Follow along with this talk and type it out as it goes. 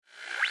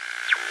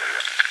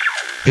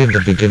In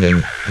the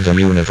beginning, the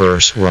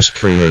universe was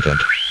created.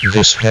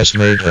 This has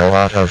made a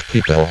lot of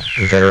people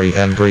very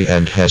angry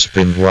and has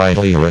been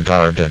widely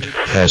regarded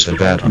as a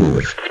bad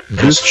move.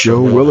 This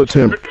show will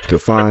attempt to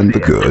find the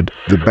good,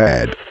 the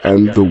bad,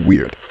 and the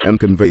weird, and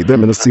convey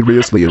them in a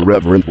seriously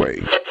irreverent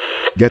way.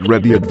 Get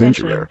ready,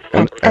 adventurer,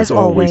 and as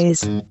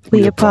always,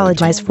 we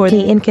apologize for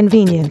the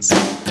inconvenience.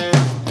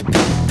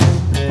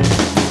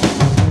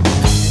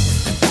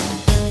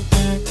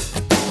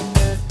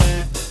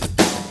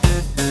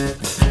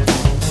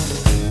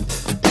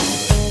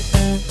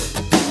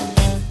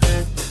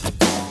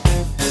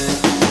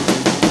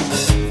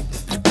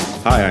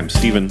 Hi, I'm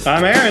Steven.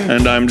 I'm Aaron.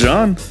 And I'm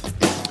John.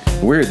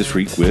 We're here this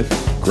week with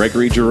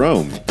Gregory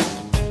Jerome.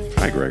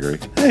 Hi, Gregory.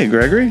 Hey,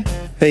 Gregory.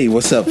 Hey,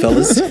 what's up,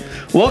 fellas?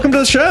 Welcome to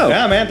the show.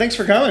 Yeah, man, thanks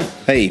for coming.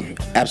 Hey,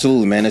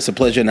 absolutely, man. It's a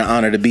pleasure and an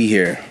honor to be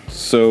here.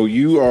 So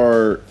you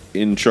are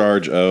in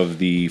charge of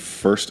the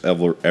first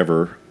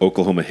ever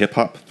Oklahoma Hip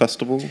Hop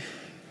Festival?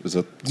 Is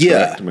that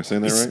correct? Am I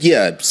saying that right?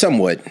 Yeah,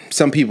 somewhat.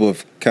 Some people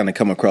have kind of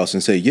come across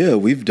and say, yeah,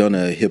 we've done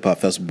a hip hop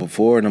festival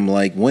before. And I'm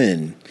like,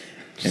 when?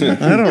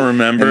 And I don't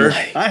remember.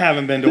 I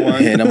haven't been to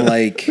one. And I'm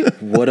like,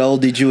 what all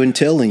did you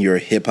entail in your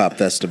hip hop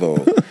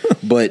festival?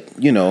 But,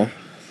 you know,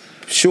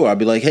 sure, I'd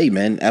be like, hey,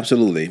 man,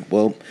 absolutely.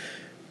 Well,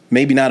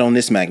 maybe not on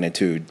this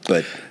magnitude,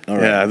 but all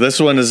right. Yeah, this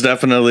one is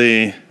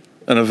definitely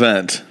an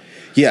event.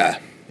 Yeah,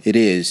 it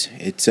is.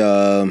 It's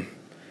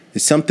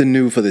something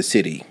new for the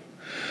city.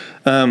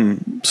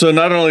 So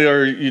not only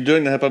are you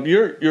doing the hip hop,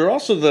 you're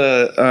also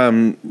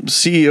the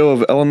CEO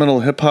of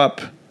Elemental Hip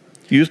Hop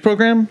Youth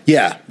Program?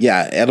 Yeah,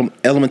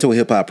 Elemental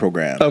Hip Hop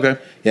Program. Okay.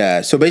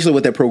 Yeah, so basically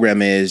what that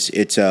program is,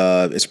 it's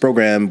a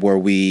program where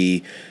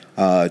we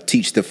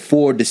teach the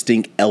 4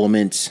 distinct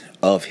elements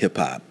of hip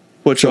hop.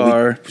 Which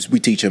are? We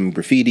teach them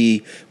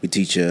graffiti, we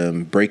teach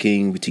them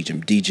breaking, we teach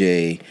them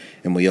DJ,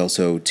 and we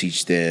also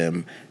teach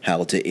them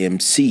how to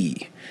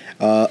MC,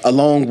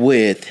 along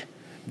with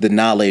the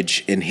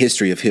knowledge and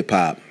history of hip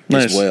hop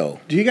as well.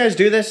 Do you guys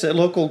do this at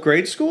local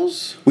grade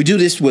schools? We do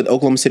this with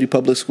Oklahoma City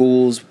Public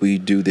Schools. We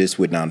do this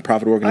with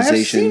nonprofit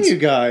organizations. I have seen you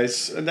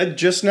guys. I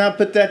just now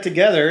put that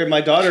together.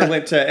 My daughter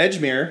went to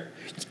Edgemere.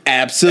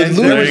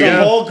 Absolutely. And there was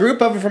a whole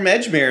group of them from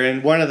Edgemere,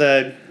 and one of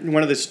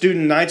the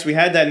student nights we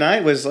had that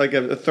night was like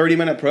a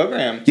 30-minute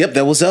program. Yep,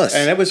 that was us.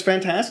 And it was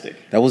fantastic.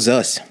 That was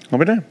us. I'll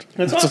be damned.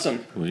 That's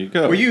awesome. There you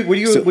go.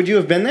 Would you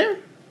have been there?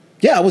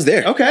 Yeah, I was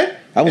there. Okay.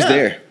 I was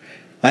there.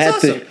 I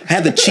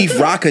had the Chief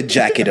Rocker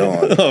jacket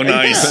on. Oh,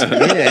 nice. Yeah,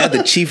 I had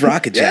the Chief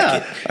Rocker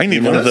jacket. I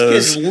need one of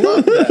those. Kids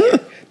love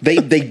that.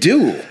 They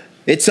do.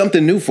 It's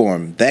something new for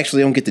them. They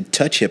actually don't get to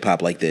touch hip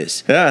hop like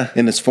this. Yeah.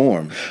 In this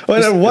form.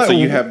 So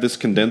you have this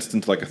condensed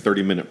into like a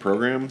 30-minute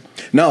program?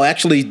 No,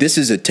 actually, this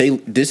is a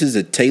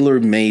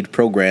tailor-made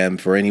program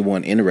for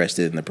anyone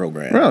interested in the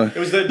program. Really? It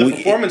was the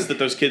performance that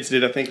those kids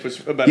did, I think,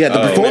 was about... Yeah,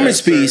 the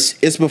performance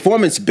piece, it's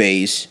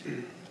performance-based,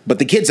 but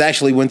the kids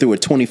actually went through a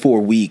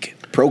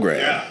 24-week program.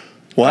 Yeah.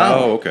 Wow.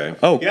 Oh, okay.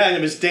 Oh. Yeah, and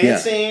it was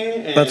dancing.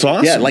 And That's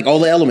awesome. Yeah, like all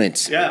the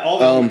elements. Yeah, all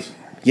the elements.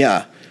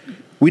 Yeah.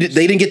 They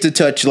didn't get to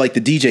touch like the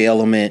DJ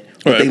element,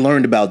 but Right. they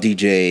learned about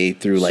DJ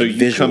through like So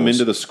you visuals. come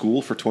into the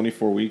school for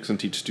 24 weeks and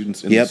teach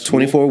students in the school?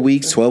 24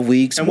 weeks, 12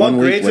 weeks, And 1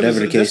 what week, grades? whatever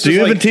the case. Do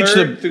you even teach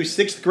third through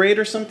 6th grade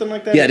or something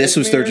like that? Yeah, this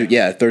was third through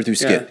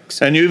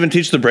 6th. Yeah. And you even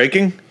teach the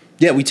breaking?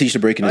 Yeah, we teach the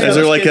breaking. Oh, as yeah. Is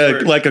well. there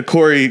those like kids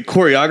a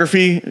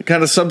choreography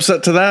kind of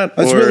subset to that?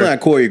 It's or? really not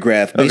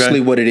choreographed. Basically,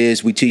 Okay. what it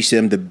is, we teach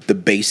them the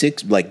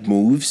basics, like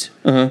moves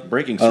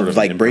Breaking sort of of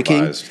like an breaking.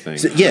 improvised thing.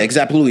 So, yeah,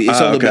 exactly.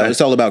 It's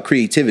all about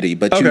creativity.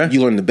 But Okay.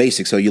 you learn the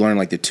basics. So you learn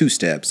like the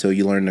 2-step. So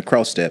you learn the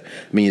cross step.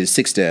 I mean the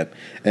 6-step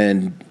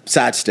and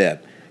side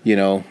step. You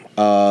know.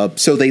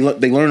 So they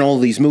learn all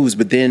these moves,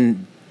 but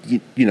then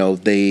you know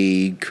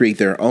they create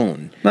their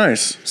own.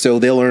 Nice. So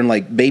they'll learn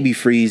like baby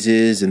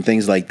freezes and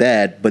things like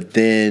that. But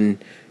then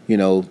you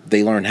know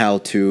they learn how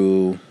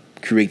to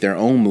create their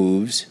own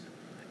moves,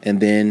 and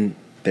then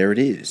there it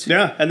is.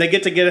 Yeah, and they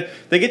get to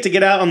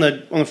get out on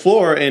the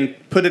floor and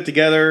put it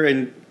together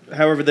and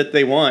however that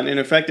they want. And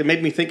in fact, it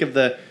made me think of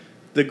the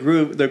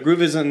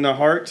groove is in the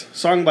heart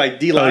song by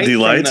D-Light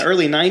from the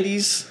early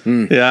 90s.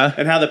 Yeah.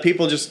 And how the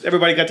people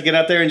everybody got to get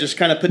out there and just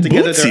kind of put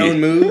together Bootsy. their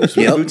own moves with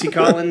Yep. Bootsy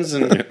Collins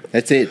and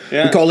That's it.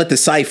 Yeah. We call it the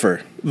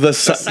cipher. The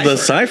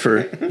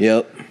cipher.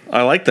 Yep.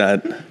 I like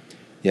that.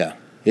 Yeah.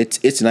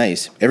 It's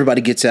nice. Everybody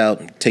gets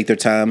out, take their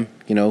time.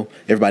 You know,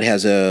 everybody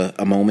has a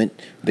moment.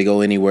 They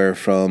go anywhere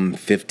from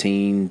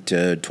 15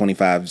 to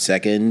 25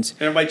 seconds.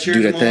 Everybody cheers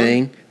do their them on?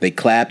 thing. They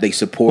clap. They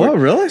support. Oh,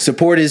 really?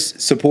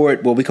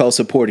 Support. What we call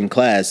support in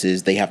class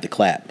is they have to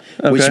clap,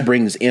 which Okay.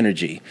 brings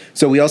energy.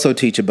 So we also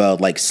teach about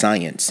like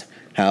science,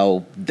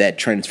 how that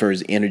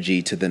transfers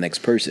energy to the next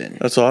person.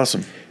 That's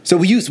awesome. So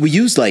we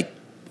use like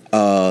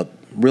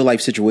real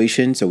life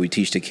situations. So we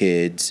teach the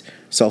kids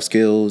soft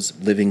skills,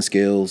 living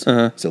skills,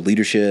 so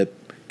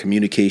leadership,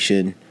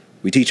 communication.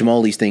 We teach them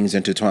all these things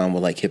intertwined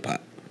with like hip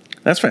hop.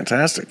 That's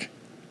fantastic.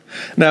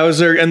 Now, there's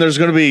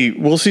going to be,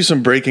 we'll see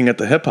some breaking at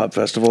the hip hop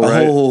festival,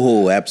 right?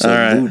 Oh,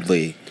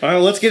 absolutely. all right,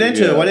 let's get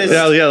into it. What is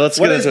let's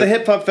what get is into the it.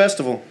 Hip Hop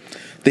Festival?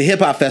 the Hip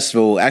Hop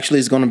Festival actually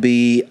is going to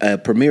be a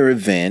premier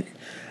event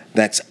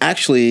that's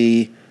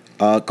actually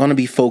going to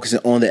be focusing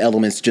on the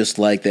elements just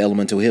like the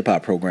Elemental Hip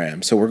Hop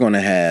program. So we're going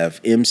to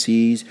have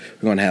MCs,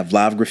 we're going to have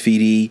live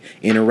graffiti,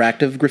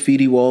 interactive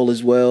graffiti wall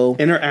as well.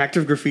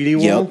 Interactive graffiti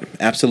wall? Yep,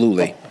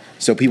 absolutely.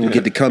 So people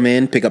get to come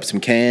in, pick up some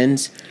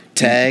cans,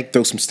 tag,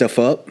 throw some stuff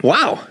up.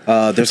 Wow.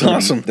 There's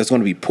going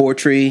to be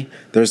poetry.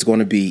 There's going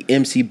to be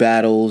MC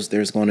battles.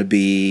 There's going to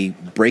be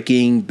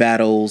breaking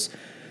battles.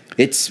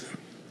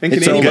 And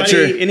can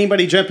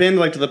anybody jump in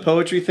like to the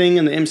poetry thing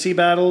and the MC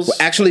battles? Well,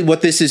 actually,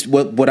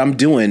 what I'm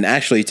doing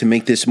actually to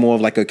make this more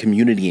of like a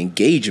community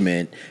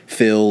engagement,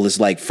 Phil, is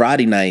like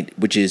Friday night,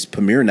 which is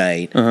premiere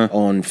night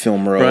on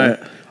Film Row.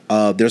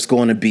 Right. There's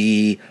going to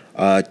be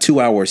a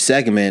 2-hour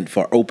segment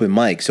for open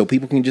mic, so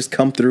people can just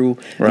come through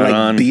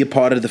and be a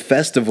part of the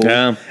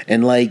festival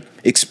and like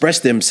express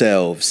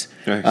themselves.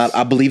 Nice.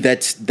 I believe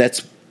that's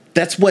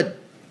what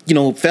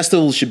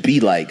festivals should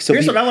be like. So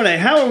here's what I want to.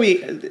 How are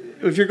we?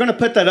 If you're going to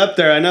put that up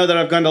there, I know that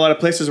I've gone to a lot of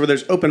places where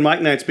there's open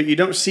mic nights, but you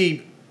don't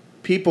see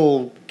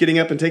people getting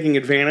up and taking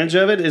advantage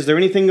of it. Is there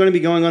anything going to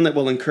be going on that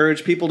will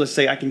encourage people to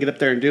say, I can get up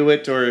there and do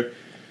it? Or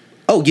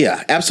oh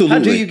yeah, absolutely.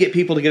 How do you get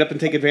people to get up and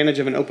take advantage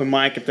of an open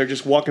mic if they're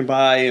just walking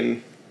by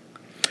and?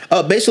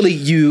 Basically,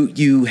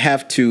 you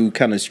have to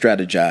kind of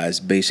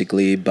strategize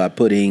basically by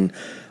putting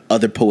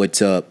other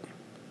poets up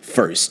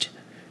first.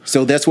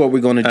 So that's what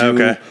we're going to do.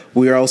 Okay.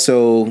 We're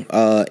also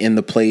in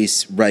the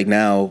place right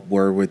now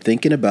where we're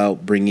thinking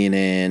about bringing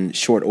in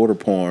short order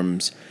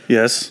poems.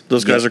 Yes,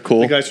 those guys are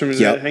cool. The guys from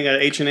hang out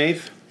at H and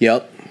Eighth.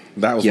 Yep.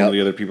 That was one of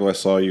the other people I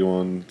saw you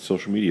on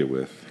social media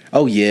with.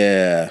 Oh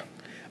yeah.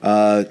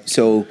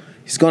 So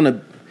he's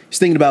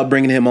thinking about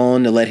bringing him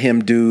on to let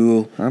him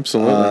do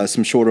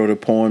some short order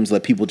poems.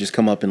 Let people just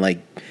come up and like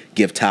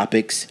give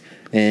topics,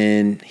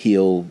 and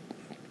he'll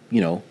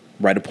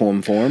write a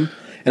poem for him.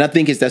 And I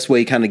think that's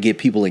way kind of get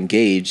people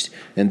engaged.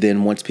 And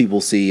then once people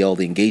see all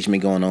the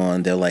engagement going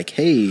on, they're like,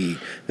 hey,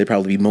 they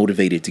probably be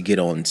motivated to get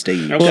on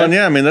stage. Well, and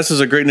yeah, I mean, this is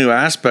a great new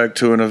aspect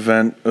to an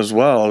event as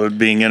well,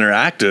 being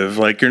interactive.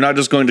 Like, you're not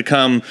just going to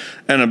come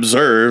and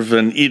observe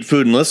and eat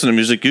food and listen to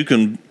music. You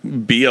can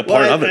be a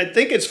part of it. I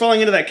think it's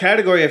falling into that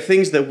category of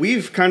things that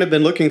we've kind of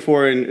been looking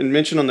for and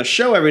mention on the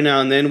show every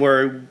now and then,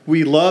 where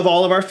we love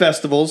all of our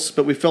festivals,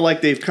 but we feel like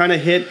they've kind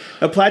of hit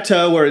a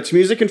plateau where it's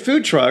music and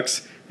food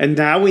trucks. And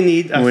now we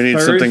need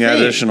something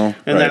additional.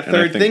 And that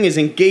third thing is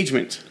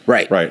engagement.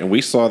 Right. And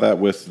we saw that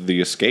with the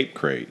Escape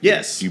Crate.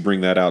 Yes. You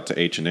bring that out to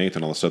H&H,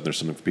 and all of a sudden there's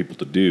something for people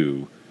to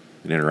do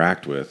and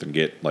interact with and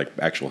get like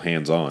actual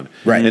hands-on.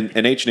 Right.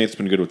 And H&H's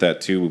been good with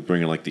that too,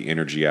 bringing like the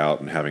energy out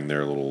and having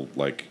their little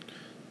like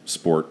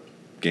sport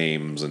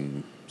games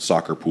and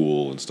soccer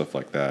pool and stuff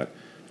like that.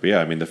 But yeah,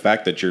 I mean, the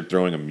fact that you're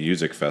throwing a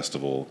music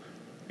festival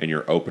and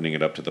you're opening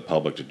it up to the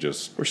public to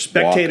just where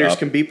spectators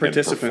can be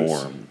participants. And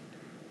perform.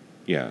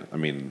 Yeah, I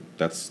mean,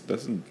 that's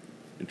an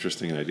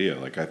interesting idea.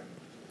 Like, I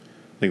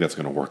think that's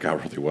going to work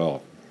out really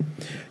well.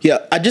 Yeah,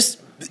 I just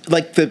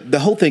like the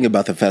whole thing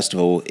about the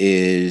festival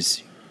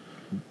is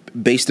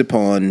based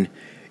upon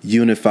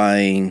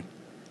unifying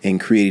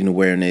and creating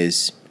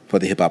awareness for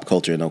the hip hop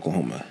culture in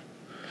Oklahoma.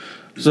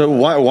 So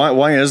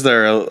why is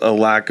there a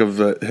lack of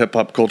the hip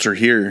hop culture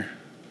here?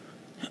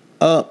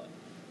 I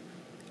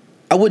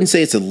wouldn't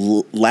say it's a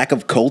lack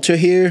of culture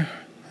here.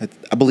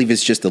 I believe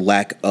it's just a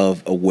lack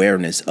of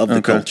awareness of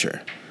the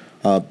culture.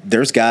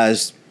 There's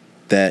guys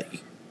that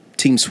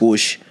Team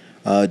Swoosh,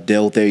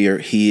 Dale Thayer,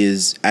 he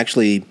is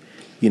actually,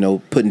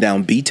 putting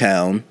down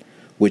B-Town,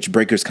 which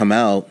breakers come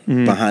out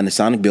behind the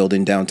Sonic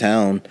building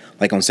downtown,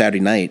 like on Saturday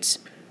nights,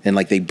 and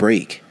like they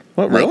break.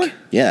 What, really?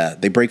 Yeah,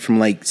 they break from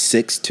like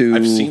 6 to...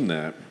 I've seen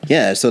that.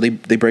 Yeah, so they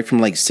break from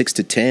like 6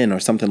 to 10 or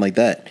something like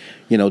that.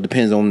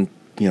 Depends on...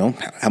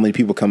 how many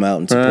people come out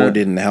and support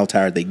it and how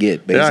tired they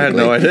get, basically. Yeah, I had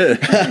no idea.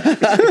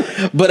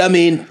 But I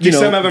mean,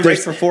 some of them break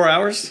for 4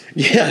 hours?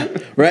 Yeah,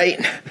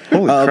 right.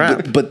 Holy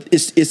crap. But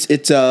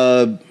it's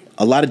a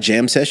lot of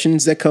jam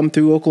sessions that come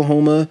through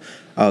Oklahoma.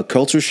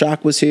 Culture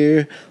Shock was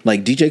here.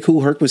 Like DJ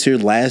Kool Herc was here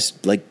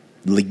last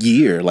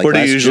year. Where do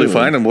you usually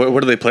find them?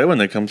 Where do they play when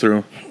they come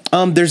through?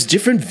 There's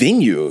different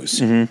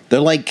venues. Mm-hmm. They're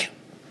like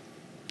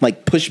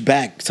pushed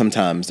back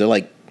sometimes. They're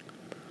like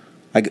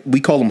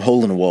we call them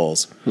hole in the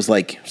walls. It's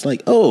like,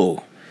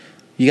 oh,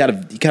 you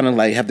kind of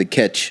like have to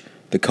catch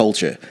the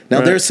culture.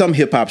 Now there's some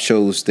hip hop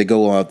shows that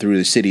go on through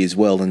the city as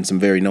well in some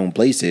very known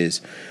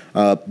places.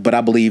 But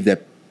I believe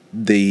that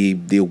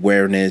the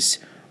awareness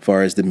as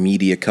far as the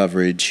media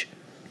coverage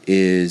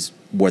is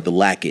where the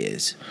lack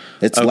is.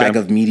 It's lack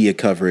of media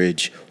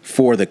coverage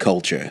for the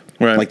culture.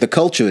 Right. Like the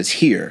culture is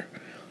here,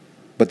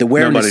 but the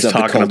awareness of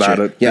the culture. About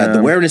it. Yeah, the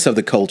awareness of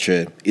the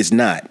culture is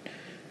not.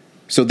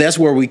 So that's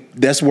where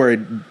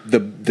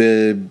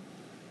the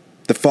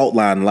fault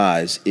line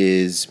lies,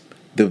 is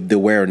the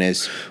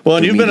awareness. Well,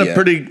 and you've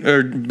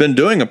been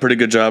doing a pretty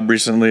good job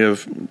recently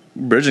of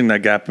bridging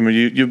that gap. I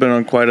mean, you've been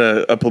on quite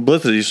a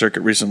publicity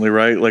circuit recently,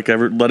 right? Like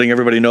letting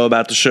everybody know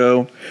about the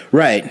show.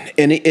 Right,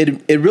 and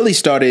it really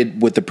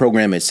started with the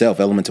program itself,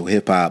 Elemental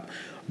Hip Hop,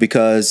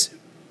 because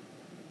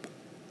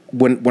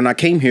when I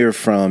came here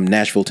from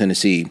Nashville,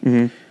 Tennessee,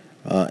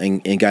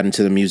 and got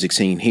into the music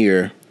scene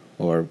here,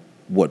 or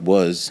what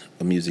was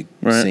a music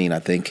scene, I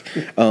think,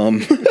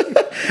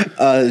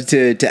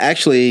 to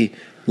actually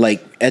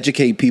like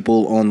educate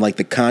people on like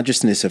the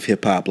consciousness of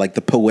hip hop, like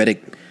the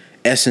poetic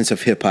essence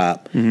of hip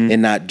hop,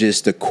 and not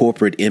just the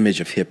corporate image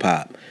of hip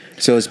hop.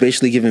 So it's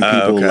basically giving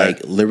people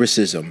like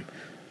lyricism,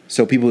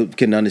 so people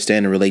can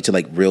understand and relate to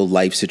like real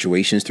life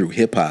situations through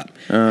hip hop,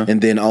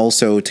 and then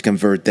also to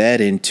convert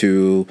that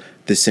into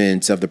the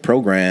sense of the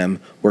program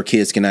where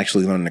kids can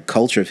actually learn the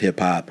culture of hip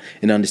hop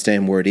and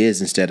understand where it is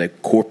instead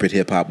of corporate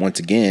hip hop once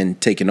again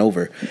taking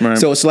over. Right.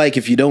 So it's like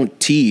if you don't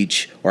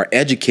teach or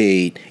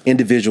educate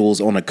individuals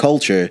on a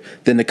culture,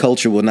 then the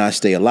culture will not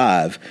stay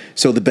alive.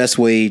 So the best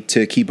way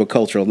to keep a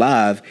culture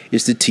alive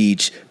is to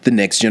teach the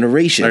next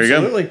generation. There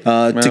you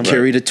go. To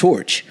carry the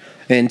torch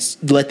and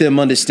let them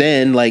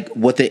understand like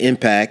what the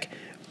impact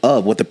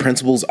of, what the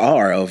principles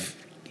are of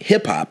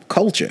hip hop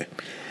culture.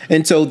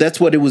 And so that's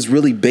what it was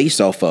really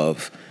based off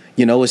of,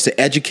 is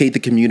to educate the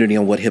community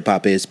on what hip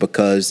hop is,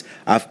 because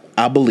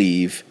I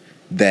believe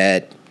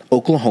that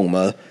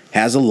Oklahoma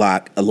has a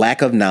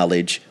lack of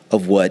knowledge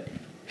of what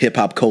hip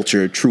hop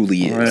culture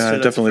truly is. Yeah,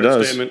 it definitely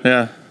does. Statement.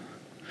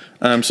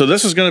 Yeah. So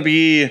this is going to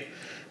be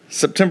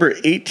September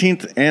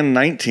 18th and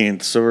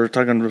 19th. So we're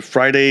talking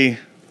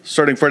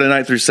starting Friday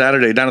night through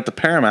Saturday down at the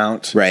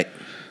Paramount. Right.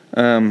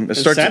 It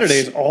starts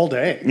Saturdays all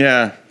day.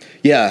 Yeah.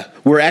 Yeah,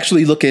 we're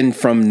actually looking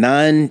from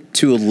 9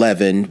 to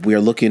 11. We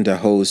are looking to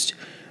host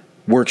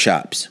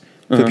workshops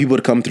for people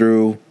to come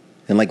through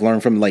and like learn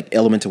from like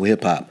elemental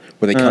hip hop,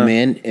 where they come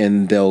in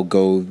and they'll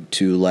go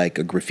to like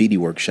a graffiti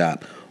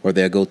workshop, or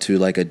they'll go to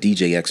like a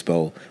DJ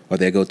expo, or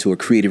they'll go to a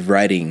creative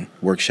writing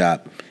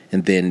workshop,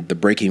 and then the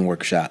breaking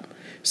workshop.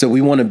 So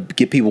we want to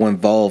get people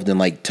involved and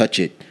like touch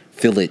it,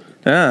 feel it,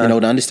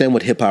 to understand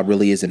what hip hop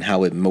really is and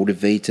how it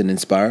motivates and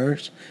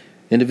inspires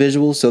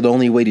individuals. So the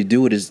only way to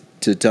do it is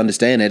to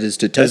understand it is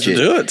to touch it.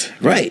 Do it.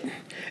 Right.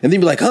 And then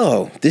be like,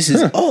 oh, this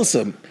is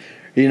awesome.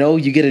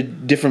 You get a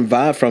different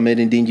vibe from it,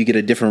 and then you get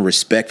a different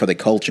respect for the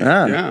culture.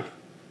 Yeah.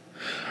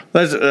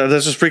 That's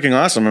just freaking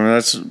awesome.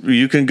 I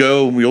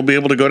mean, you'll be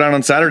able to go down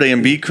on Saturday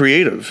and be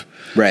creative.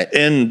 Right.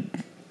 In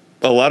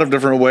a lot of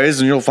different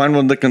ways, and you'll find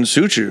one that can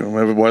suit you,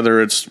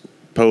 whether it's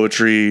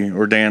poetry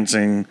or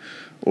dancing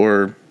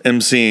or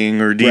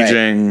emceeing or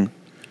DJing.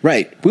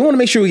 Right. We want to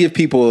make sure we give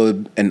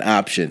people an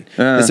option.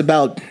 It's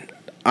about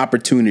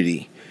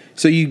opportunity.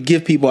 So you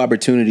give people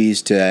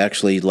opportunities to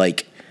actually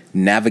like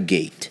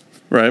navigate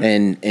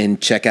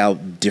and check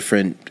out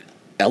different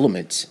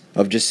elements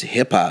of just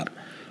hip hop,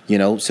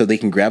 so they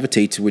can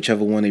gravitate to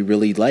whichever one they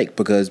really like,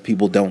 because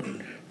people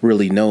don't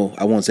really know.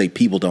 I won't say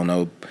people don't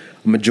know.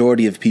 A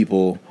majority of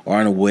people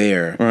aren't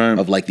aware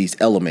of like these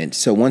elements.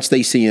 So once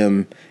they see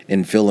them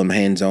and feel them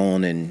hands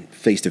on and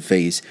face to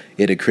face,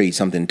 it'll create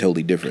something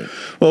totally different.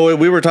 Well,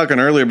 we were talking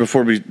earlier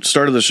before we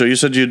started the show. You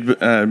said you'd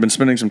been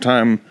spending some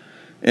time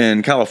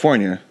in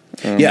California.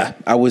 Yeah,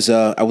 I was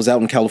out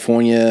in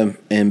California,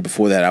 and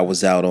before that, I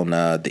was out on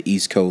the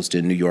East Coast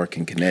in New York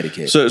and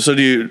Connecticut. So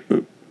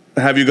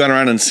have you gone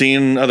around and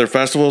seen other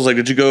festivals? Like,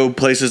 did you go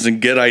places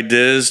and get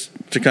ideas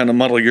to kind of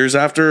model yours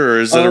after, or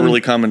is that a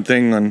really common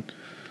thing?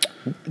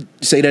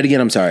 Say that again.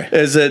 I'm sorry.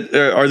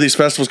 Are these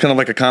festivals kind of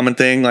like a common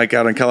thing, like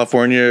out in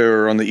California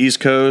or on the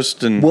East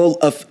Coast? And well,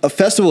 a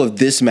festival of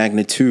this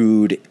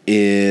magnitude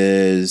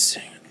is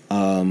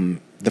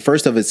the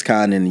first of its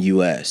kind in the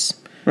U.S.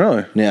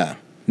 Really? Yeah.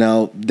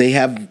 Now they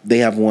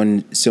have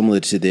one similar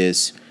to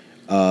this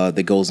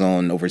that goes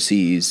on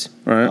overseas,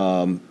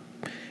 right?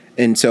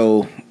 And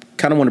so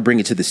kind of want to bring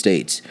it to the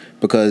States,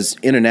 because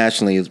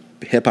internationally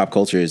hip hop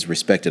culture is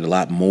respected a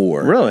lot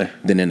more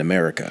than in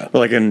America.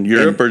 Like in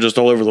Europe or just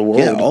all over the world?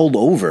 Yeah, all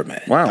over,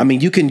 man. Wow. I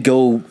mean, you can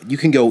go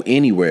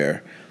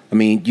anywhere. I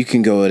mean, you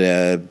can go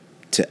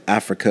to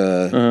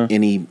Africa,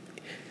 any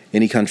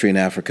country in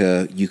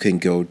Africa. You can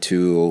go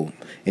to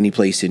any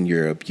place in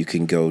Europe. You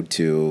can go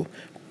to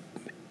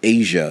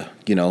Asia,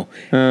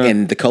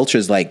 and the culture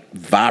is like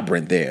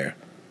vibrant there.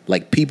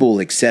 Like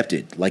people accept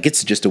it. Like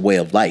it's just a way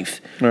of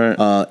life.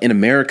 Right. In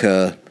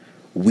America,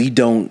 we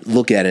don't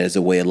look at it as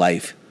a way of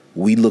life.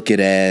 We look at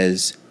it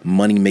as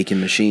money-making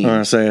machine.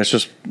 I say it's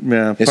just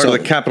part of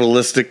the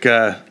capitalistic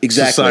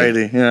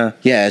society. Yeah.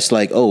 Yeah, it's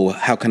like, oh,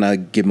 how can I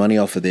get money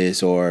off of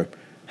this, or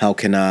how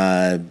can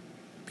I,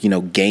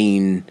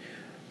 gain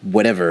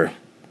whatever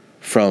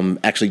from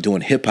actually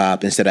doing hip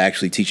hop instead of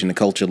actually teaching the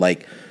culture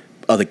like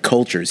other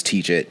cultures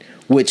teach it,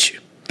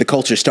 which the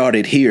culture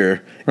started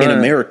here in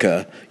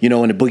America, in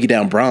the Boogie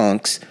Down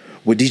Bronx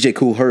with DJ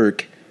Kool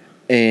Herc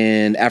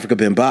and Africa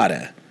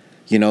Bambaataa,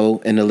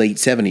 in the late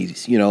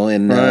 70s,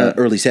 in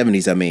early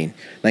 70s,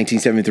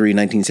 1973,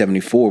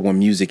 1974, when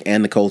music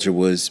and the culture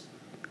was,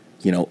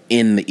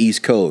 in the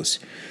East Coast.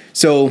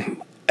 So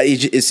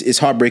it's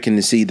heartbreaking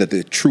to see that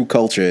the true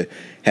culture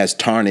has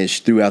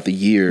tarnished throughout the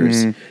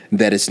years,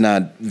 that it's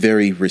not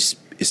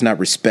it's not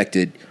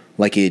respected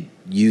like it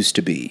used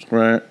to be.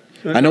 Right.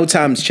 I know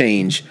times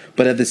change,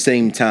 but at the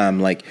same time,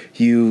 like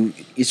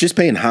it's just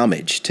paying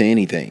homage to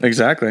anything.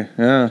 Exactly.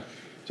 Yeah.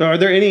 So are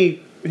there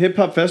any hip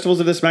hop festivals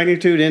of this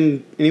magnitude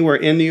in anywhere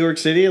in New York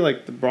City,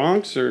 like the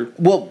Bronx or?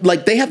 Well,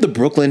 like they have the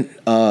Brooklyn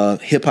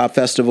hip hop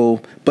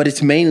festival, but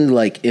it's mainly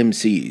like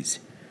MCs.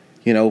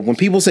 You know, when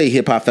people say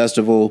hip hop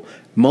festival,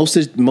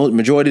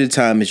 majority of the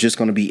time it's just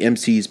going to be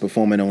MCs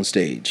performing on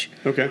stage.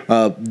 Okay.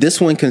 This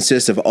one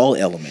consists of all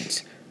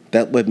elements.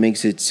 That's what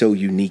makes it so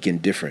unique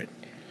and different.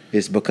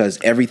 Is because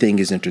everything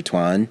is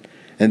intertwined,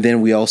 and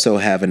then we also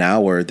have an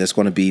hour that's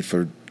going to be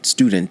for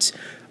students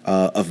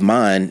of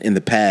mine in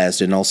the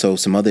past, and also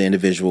some other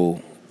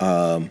individual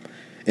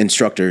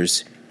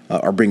instructors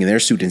are bringing their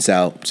students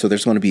out. So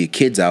there's going to be a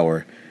kids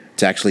hour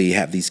to actually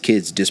have these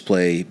kids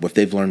display what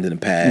they've learned in the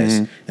past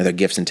and their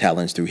gifts and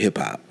talents through hip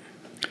hop.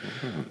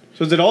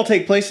 So does it all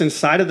take place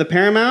inside of the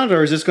Paramount,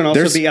 or is this going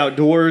to also be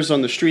outdoors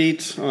on the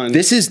streets?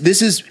 This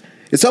is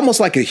it's almost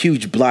like a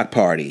huge block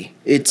party.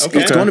 It's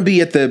going to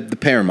be at the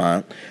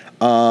Paramount,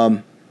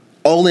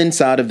 all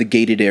inside of the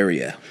gated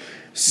area.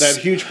 That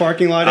huge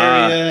parking lot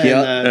area,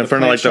 and in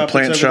front of like the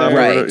plant shop,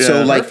 right? Yeah.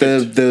 So like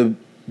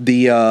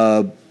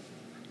the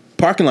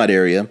parking lot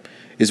area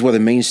is where the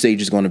main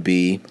stage is going to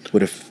be,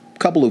 with a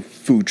couple of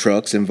food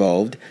trucks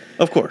involved.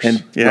 Of course,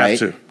 and you have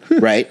to.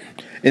 Right,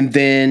 and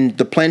then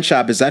the plant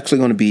shop is actually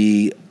going to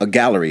be a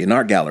gallery, an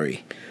art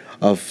gallery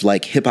of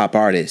like hip hop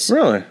artists.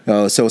 Really?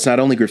 So it's not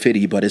only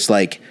graffiti, but it's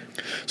like.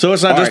 So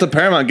it's not just the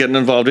Paramount getting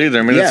involved either.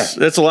 I mean,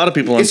 it's a lot of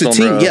people in Film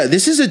Row. Yeah,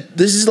 this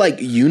is like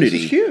unity.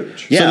 This is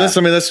huge. Yeah.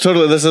 So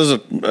this is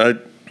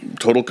a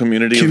total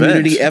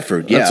community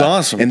effort. Yeah, that's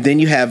awesome. And then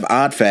you have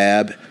Odd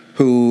Fab,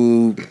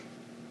 who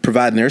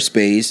providing their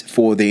space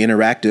for the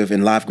interactive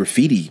and live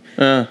graffiti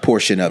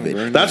portion of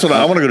it. That's what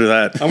I want to go do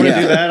that. I want to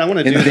do that. I want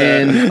to do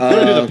that. I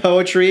want to do the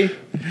poetry.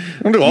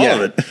 I want to do all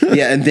of it.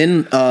 Yeah, and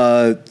then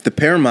the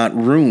Paramount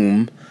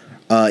Room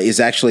is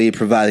actually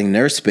providing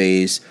their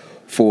space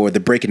for the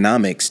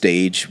Breakonomics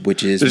stage,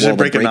 which is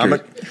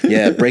Breakonomic?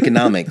 Yeah,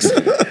 Breakonomics.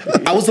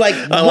 I was like,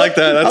 I like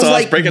that. That's awesome.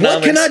 Like,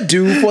 what can I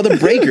do for the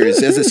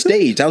breakers as a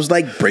stage? I was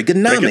like,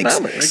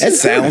 Breakonomics. That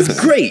sounds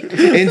great.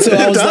 And so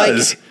I was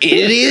like,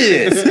 it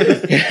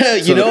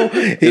is. You know,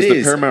 it is. Is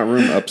the Paramount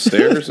Room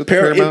upstairs at the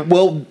Paramount?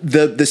 Well,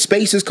 the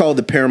space is called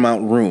the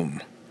Paramount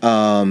Room.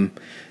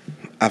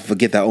 I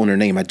forget that owner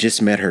name. I just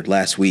met her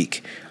last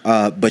week.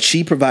 But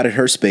she provided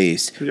her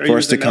space for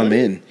us to come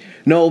in.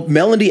 No,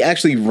 Melody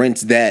actually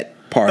rents that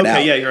part out.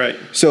 Okay, yeah, you're right.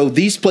 So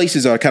these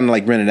places are kind of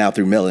like rented out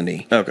through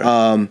Melanie.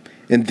 Okay.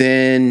 And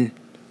then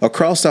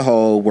across the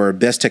hall were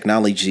Best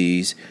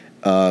Technologies,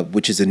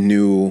 which is a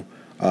new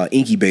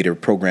incubator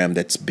program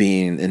that's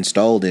being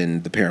installed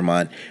in the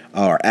Paramount,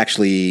 are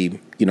actually,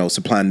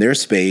 supplying their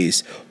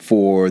space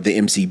for the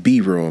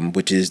MCB room,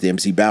 which is the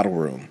MC Battle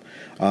Room.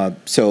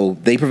 So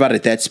they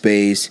provided that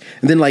space.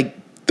 And then like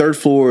third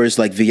floor is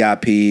like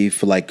VIP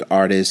for like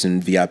artists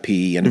and VIP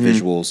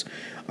individuals.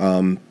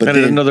 But I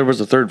didn't know there was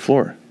a third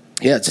floor.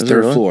 Yeah, it's the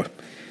third floor.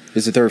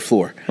 It's the third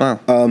floor. Wow.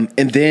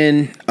 And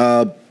then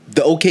the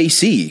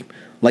OKC,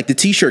 like the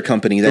T-shirt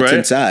company that's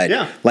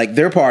inside, like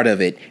they're part of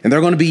it, and they're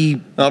going to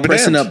be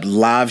pressing up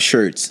live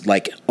shirts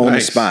like on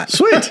the spot.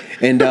 Sweet.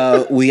 And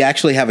we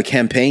actually have a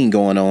campaign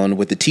going on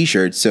with the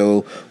T-shirts.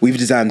 So we've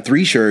designed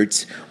 3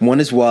 shirts. One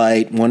is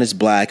white, one is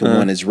black, and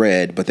one is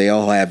red. But they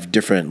all have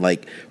different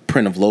like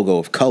print of logo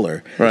of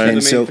color. Right.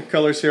 And the main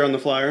colors here on the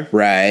flyer.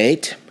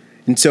 Right.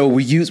 And so we're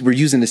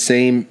using the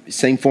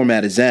same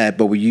format as that,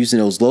 but we're using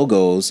those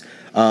logos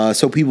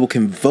so people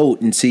can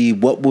vote and see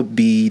what would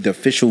be the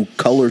official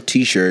color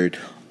T-shirt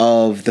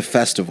of the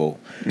festival.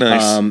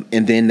 Nice.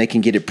 And then they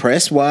can get it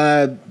pressed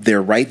while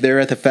they're right there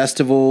at the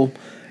festival.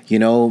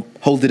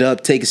 Hold it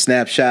up, take a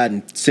snapshot,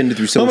 and send it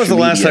through social media. When was the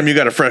last time you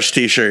got a fresh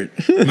T-shirt?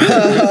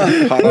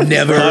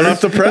 Never. Hot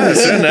off the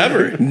press. Yeah,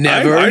 never.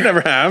 Never. I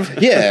never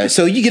have. Yeah,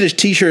 so you get a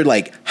T-shirt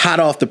like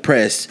hot off the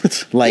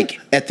press, like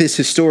at this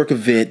historic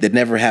event that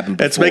never happened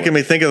before. It's making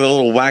me think of the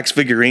little wax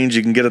figurines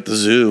you can get at the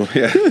zoo.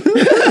 Yeah.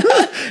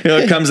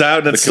 It comes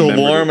out and it's still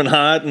warm and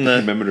hot. And the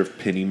commemorative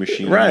penny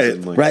machine. Right.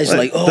 Right. It's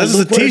like, this is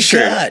a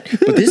T-shirt.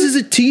 But this is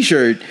a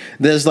T-shirt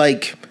that's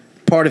like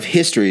part of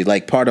history,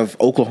 like part of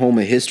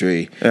Oklahoma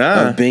history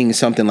of being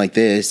something like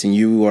this, and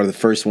you are the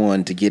first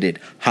one to get it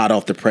hot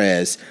off the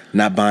press,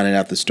 not buying it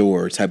out the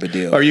store type of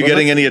deal. Are you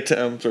getting any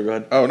attempts? Sorry, go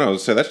ahead. Oh no,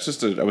 so that's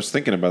just I was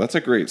thinking about that's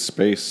a great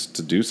space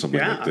to do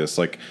something like this.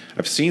 Like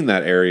I've seen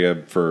that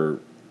area for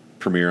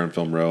Premiere on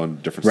Film Row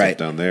and different stuff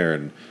down there,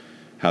 and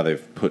how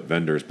they've put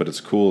vendors, but it's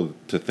cool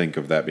to think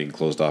of that being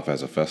closed off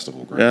as a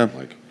festival ground.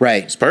 Yeah.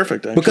 It's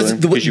perfect, actually.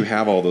 Because you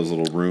have all those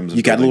little rooms.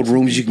 You got little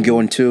rooms you can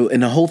go into.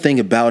 And the whole thing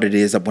about it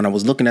is that when I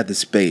was looking at the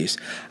space,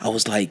 I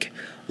was like,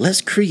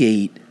 let's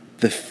create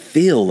the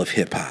feel of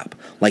hip-hop.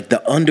 Like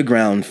the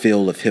underground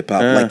feel of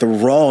hip-hop. Like the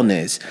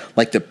rawness.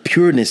 Like the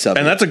pureness of it.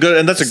 And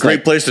that's a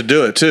great place to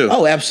do it, too.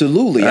 Oh,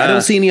 absolutely. I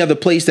don't see any other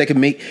place that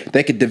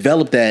could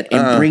develop that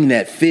and bring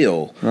that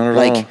feel. Not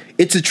at all.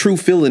 It's a true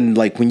feeling,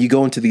 like when you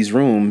go into these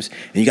rooms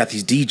and you got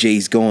these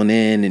DJs going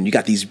in and you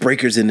got these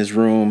breakers in this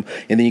room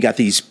and then you got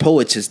these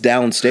poets just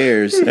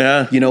downstairs, in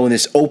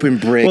this open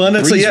brick. Well, and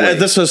it's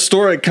this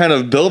historic kind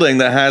of building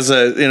that has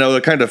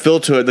a kind of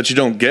feel to it that you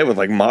don't get with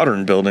like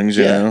modern buildings,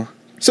 you know?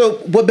 So,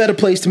 what better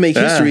place to make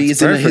history it's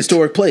is in a perfect.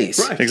 historic place?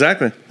 Right.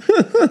 Exactly.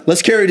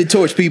 Let's carry the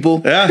torch,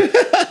 people. Yeah.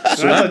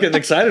 So I'm getting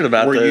excited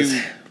about Were this.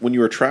 you when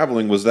you were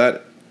traveling? Was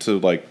that to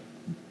like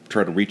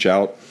try to reach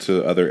out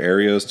to other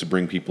areas to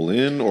bring people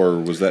in, or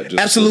was that just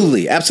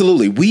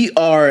Absolutely. We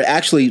are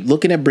actually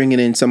looking at bringing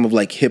in some of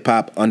like hip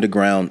hop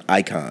underground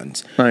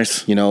icons.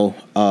 Nice. You know,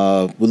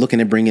 we're looking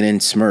at bringing in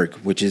Smirk,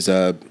 which is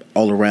a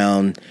all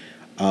around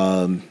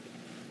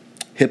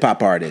hip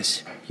hop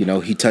artist. You know,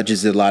 he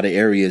touches a lot of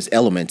areas,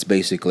 elements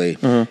basically,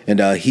 and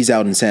he's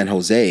out in San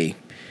Jose,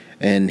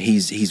 and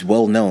he's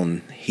well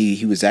known.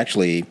 He was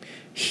actually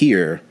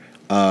here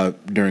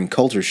during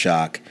Culture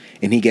Shock,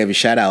 and he gave a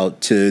shout out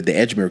to the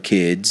Edgemere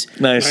kids.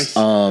 Nice.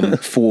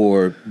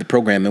 For the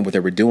program and what they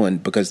were doing,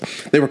 because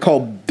they were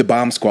called the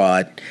Bomb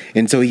Squad,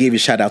 and so he gave a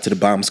shout out to the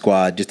Bomb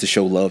Squad just to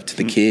show love to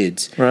the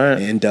kids. Right.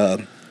 And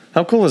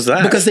How cool is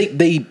that? because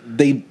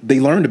they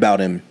learned about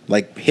him,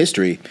 like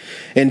history,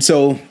 and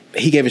so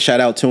he gave a shout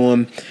out to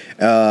him.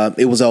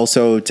 It was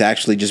also to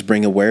actually just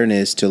bring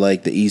awareness to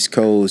like the East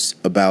Coast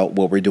about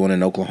what we're doing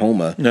in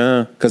Oklahoma.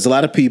 Yeah. Because a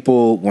lot of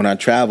people, when I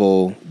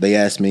travel, they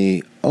ask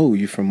me, "Oh,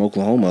 you're from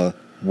Oklahoma?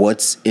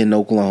 What's in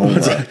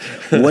Oklahoma?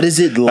 What is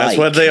it like?" That's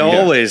what they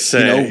always say.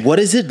 You know, what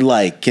is it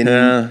like?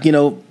 And you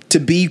know, to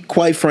be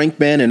quite frank,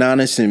 man, and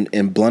honest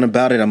and blunt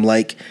about it, I'm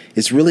like,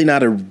 it's really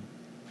not a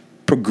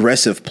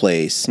progressive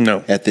place.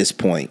 No. At this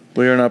point.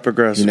 We are not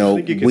progressive. You know, I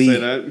think you could say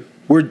that.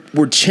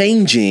 we're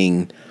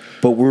changing,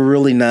 but we're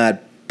really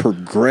not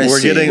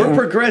progressing. We're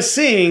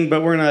progressing,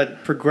 but we're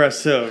not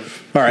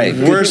progressive. All right.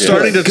 We're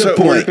starting to. Good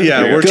point.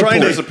 We're Good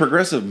trying There's to. a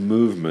progressive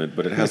movement,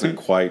 but it hasn't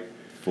quite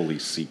fully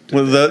seeped.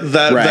 Well,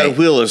 that Right.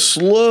 wheel is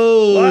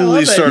Well, I love slowly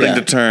that. starting Yeah.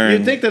 to turn.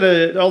 You'd think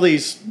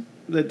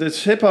that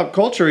this hip hop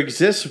culture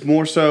exists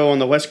more so on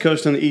the West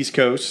Coast and the East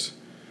Coast,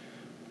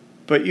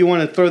 but you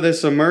want to throw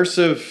this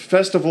immersive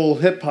festival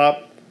hip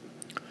hop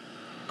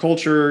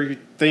culture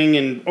thing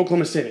in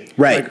Oklahoma City,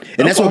 Right. Like,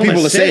 And that's what Oklahoma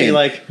people are City, saying.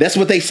 Like, That's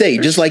what they say,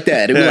 just like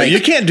that. It was Yeah, like, you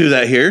can't do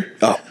that here.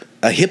 oh,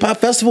 a hip hop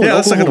festival Yeah, in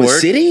that's not Oklahoma gonna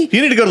work. City?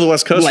 You need to go to the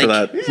West Coast for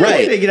Like- that. yeah, Right.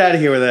 we need to get out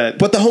of here with that.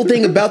 But the whole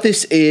thing about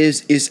this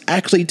is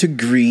actually to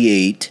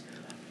create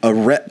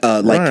Right.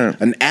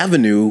 an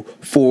avenue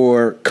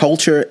for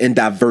culture and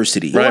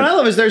diversity. What Right. I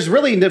love is there's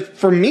really,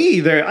 for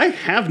me, I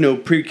have no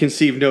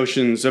preconceived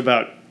notions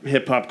about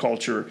hip hop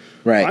culture.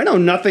 Right. I know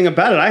nothing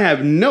about it. I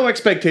have no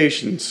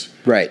expectations.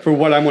 Right. For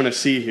what I'm going to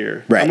see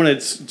here. Right.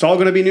 It's all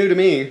going to be new to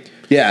me.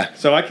 Yeah.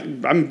 So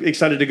I'm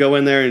excited to go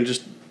in there and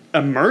just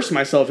immerse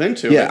myself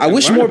into it. Yeah, I and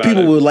wish learn more about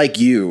people it. were like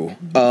you,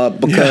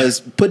 because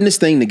putting this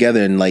thing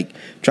together and like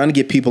trying to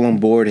get people on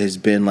board has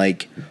been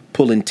like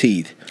pulling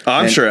teeth.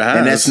 I'm And- sure it has.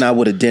 and that's not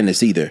what a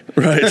dentist either.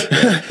 Right.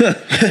 No,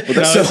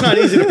 it's not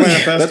easy to plan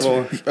a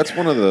festival. That's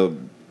one of the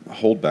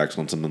holdbacks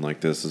on something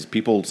like this is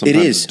people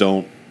sometimes is.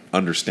 don't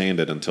understand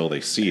it until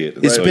they see it.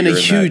 It's So been a you're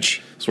in that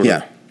huge- sort yeah.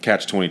 of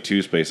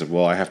catch-22 space of,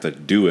 well, I have to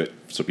do it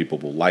so people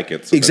will like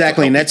it. So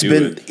Exactly, and that's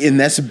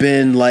that's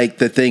been like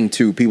the thing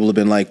too. People have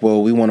been like,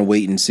 "Well, we want to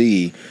wait and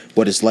see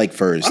what it's like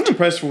first." I'm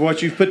impressed with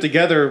what you've put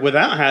together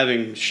without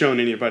having shown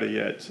anybody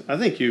yet. I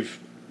think you've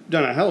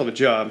done a hell of a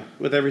job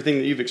with everything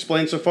that you've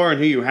explained so far and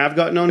who you have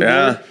gotten on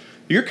Yeah. board.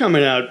 You're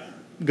coming out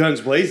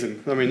guns blazing.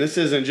 I mean, this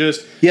isn't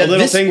just Yeah, a little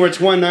this- thing where it's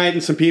one night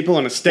and some people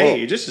on a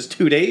stage. This is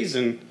 2 days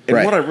and And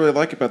Right. what I really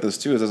like about this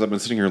too is, as I've been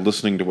sitting here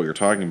listening to what you're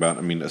talking about,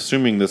 I mean,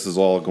 assuming this is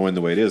all going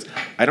the way it is,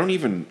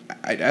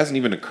 it hasn't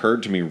even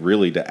occurred to me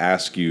really to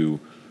ask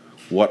you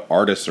what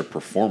artists are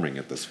performing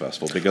at this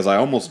festival, because I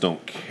almost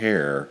don't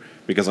care,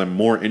 because I'm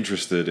more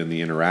interested in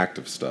the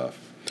interactive stuff.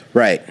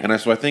 Right. And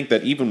so I think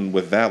that even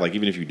with that, like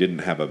even if you didn't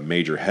have a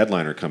major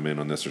headliner come in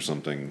on this or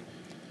something,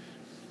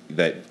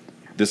 that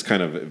this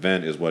kind of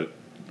event is what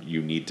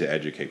you need to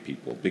educate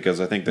people, because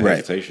I think the Right.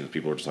 hesitation is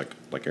people are just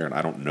like Aaron,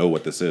 I don't know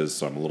what this is,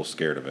 so I'm a little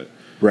scared of it.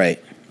 Right.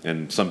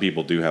 And some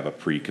people do have a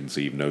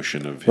preconceived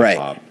notion of hip Right.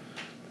 hop,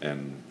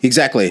 and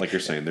Exactly. like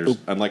you're saying, there's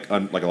unlike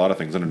a lot of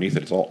things underneath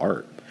it, it's all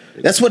art.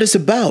 That's what it's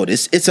about.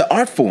 It's an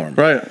art form.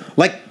 Right.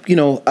 Like, you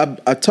know,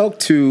 I talked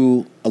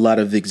to a lot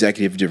of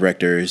executive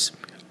directors.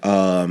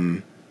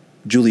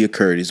 Julia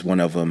Kurt is one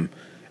of them,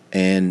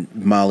 and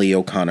Molly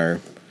O'Connor.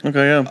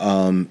 Okay,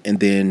 yeah. And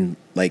then,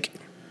 like,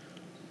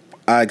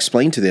 I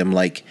explained to them,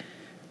 like,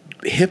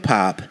 hip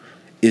hop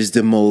is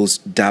the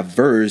most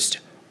diverse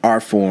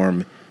art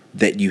form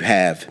that you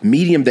have,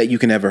 medium that you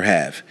can ever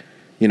have.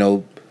 You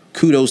know,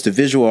 kudos to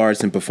visual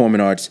arts and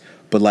performing arts,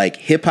 but like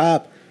hip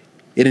hop,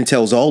 it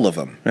entails all of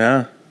them.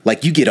 Yeah.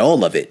 Like, you get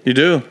all of it. You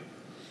do.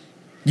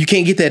 You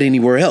can't get that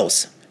anywhere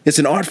else. It's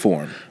an art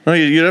form. No,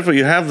 you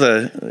definitely have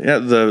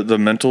the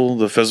mental,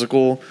 the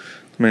physical.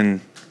 I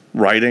mean,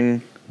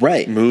 writing,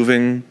 Right.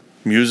 moving,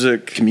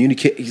 music.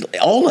 Communicate,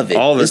 all of it.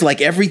 All of it. It's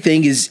like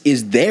everything is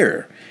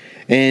there,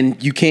 and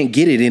you can't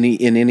get it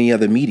in any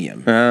other medium.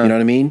 You know what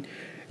I mean?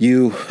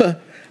 You,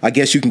 I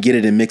guess you can get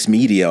it in mixed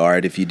media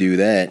art if you do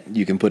that.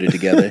 You can put it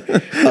together.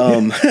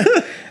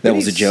 That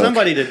was a joke.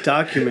 Somebody to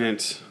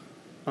document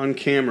on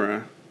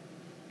camera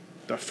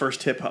the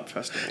first hip hop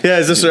festival. Yeah,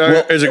 is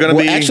it going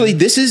to be? Actually,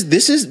 this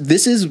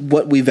is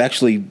what we've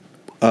actually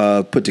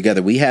put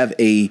together. We have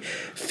a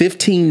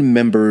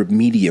 15-member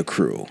media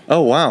crew.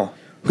 Oh, wow.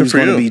 Who's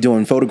going to be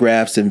doing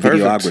photographs and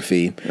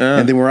videography. Yeah.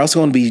 And then we're also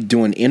going to be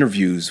doing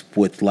interviews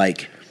with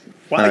like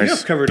wow, you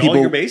have covered all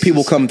your bases.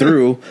 People come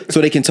through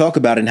so they can talk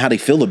about it and how they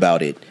feel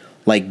about it.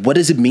 Like, what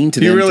does it mean to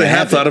them? You really to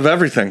have thought of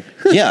everything.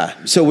 Yeah.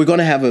 So we're going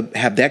to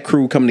have that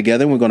crew come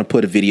together. We're going to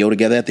put a video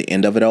together at the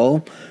end of it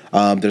all.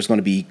 There's going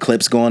to be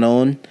clips going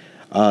on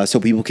so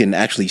people can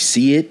actually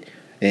see it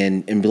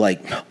and be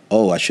like,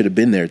 oh, I should have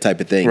been there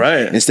type of thing.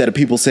 Right. Instead of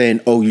people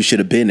saying, oh, you should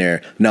have been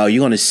there. No,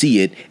 you're going to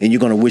see it and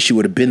you're going to wish you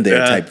would have been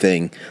there type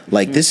thing.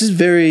 Like, this is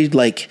very,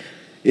 like,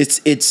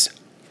 it's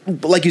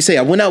like you say,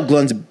 I went out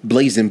guns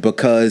blazing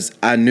because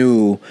I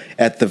knew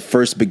at the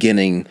first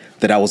beginning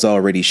that I was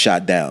already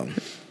shot down.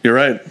 You're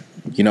right.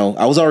 You know,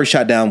 I was already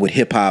shot down with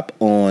hip hop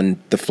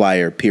on the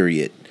flyer,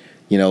 period.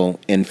 You know,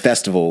 in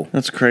festival.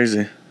 That's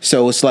crazy.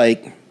 So it's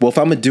like, well, if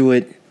I'm going to do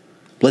it,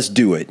 let's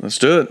do it. Let's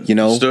do it. You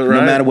know, let's do it right.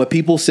 No matter what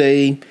people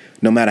say,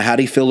 no matter how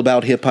they feel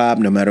about hip hop,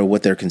 no matter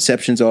what their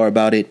conceptions are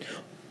about it,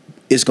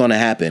 it's going to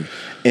happen.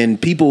 And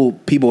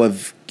people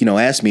have, you know,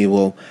 asked me,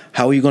 well,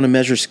 how are you going to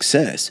measure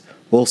success?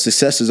 Well,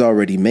 success is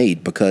already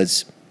made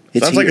because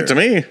it's Sounds here. like it to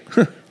me.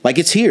 Like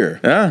it's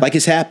here. Yeah. Like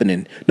it's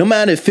happening. No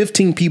matter if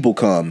 15 people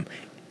come,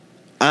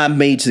 I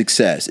made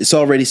success. It's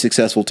already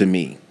successful to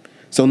me.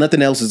 So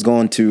nothing else is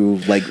going to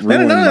like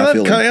ruin my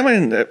feeling. I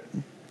mean, if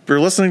you're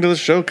listening to the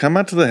show, come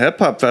out to the hip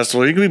hop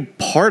festival. You can be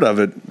part of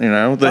it. You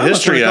know, the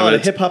history of it. A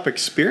hip hop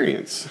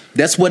experience.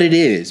 That's what it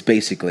is,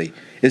 basically.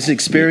 It's an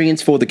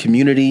experience for the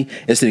community.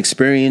 It's an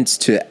experience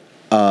to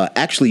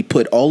actually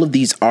put all of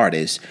these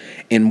artists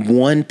in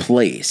one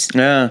place.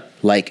 Yeah.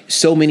 Like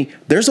so many.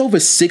 There's over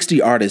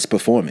 60 artists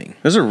performing.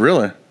 Is it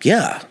really?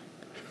 Yeah.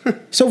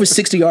 It's over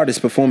 60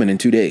 artists performing in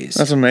 2 days.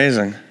 That's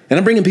amazing. And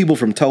I'm bringing people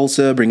from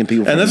Tulsa, bringing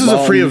people from And this is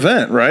a free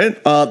event, right?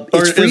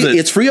 It's free.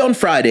 It's free on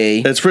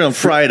Friday. It's free on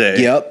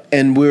Friday. Yep.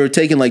 And we're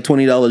taking like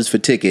 $20 for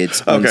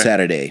tickets on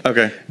Saturday.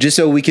 Okay. Just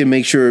so we can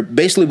make sure.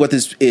 Basically, what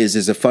this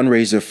is a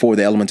fundraiser for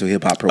the Elemental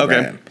Hip Hop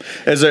program.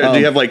 Okay. Is there? Do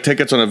you have like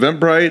tickets on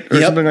Eventbrite or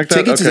something like that?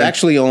 Tickets is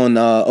actually on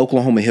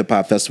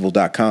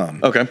OklahomaHipHopFestival.com.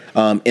 Okay.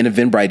 And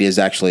Eventbrite is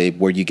actually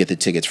where you get the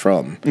tickets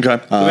from.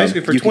 Okay. So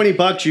basically, for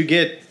 $20, you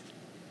get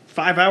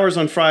 5 hours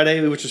on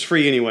Friday, which is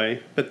free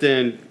anyway. But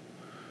then,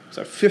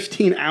 so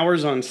 15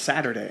 hours on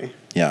Saturday.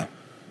 Yeah.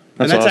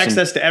 That's awesome.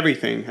 access to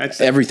everything. That's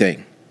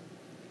Everything.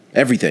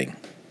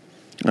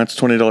 That's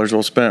 $20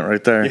 well spent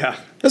right there. Yeah.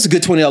 That's a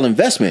good $20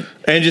 investment.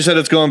 And you said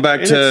it's going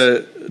back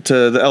to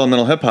the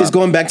Elemental Hip Hop. It's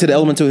going back to the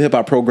Elemental Hip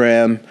Hop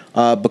program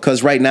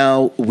because right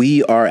now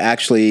we're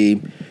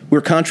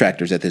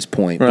contractors at this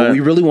point, right. but we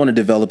really want to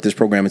develop this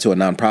program into a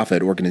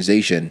nonprofit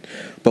organization.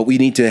 But we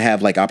need to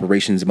have like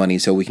operations money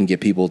so we can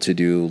get people to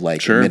do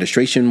like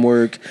administration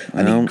work.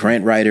 I need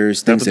grant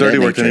writers, things That's the of dirty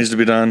that work that nature. needs to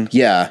be done.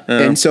 Yeah.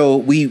 And so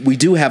we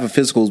do have a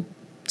physical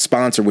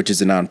sponsor, which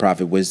is a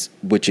nonprofit,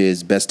 which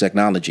is Best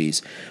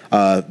Technologies. They're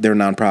a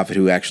nonprofit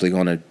who actually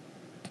going to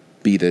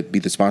be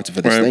the sponsor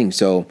for this thing.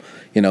 So,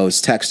 you know, it's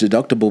tax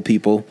deductible,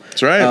 people.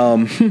 That's right.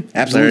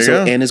 Absolutely.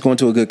 So, and it's going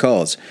to a good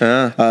cause.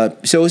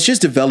 So it's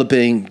just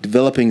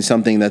developing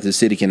something that the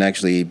city can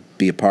actually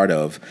be a part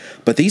of.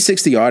 But these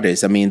 60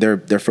 artists, I mean,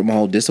 they're from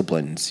all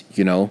disciplines,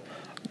 you know.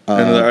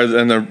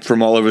 And they're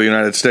from all over the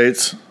United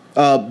States?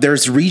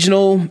 There's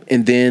regional,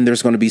 and then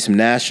there's going to be some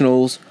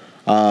nationals.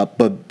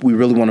 But we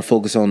really want to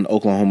focus on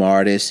Oklahoma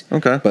artists.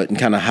 Okay. But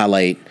kind of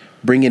highlight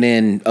bringing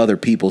in other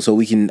people so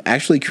we can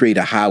actually create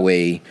a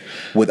highway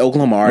with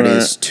Oklahoma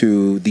artists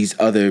to these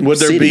other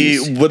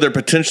cities. Would there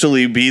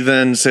potentially be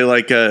then, say,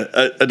 like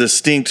a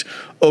distinct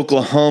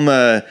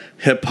Oklahoma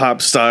hip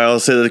hop style?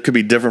 Say that it could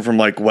be different from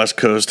like West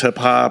Coast hip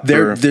hop?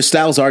 Their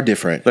styles are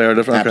different. They are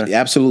different? Okay.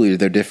 Absolutely,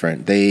 they're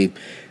different. They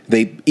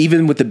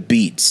even with the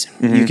beats,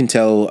 you can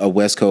tell a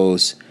West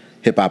Coast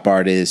hip hop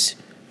artist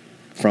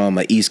from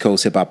an East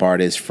Coast hip hop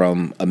artist,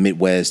 from a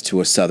Midwest to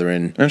a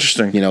Southern,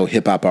 interesting,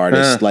 hip hop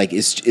artist. Like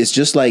it's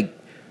just like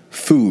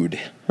food.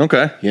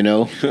 Okay,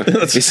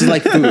 this is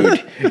like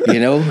food.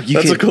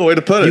 That's a cool way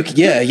to put it.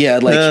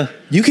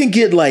 You can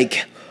get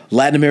like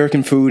Latin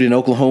American food in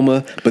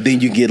Oklahoma, but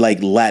then you get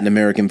like Latin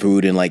American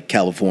food in like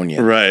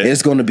California. Right,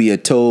 it's going to be a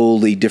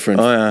totally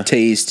different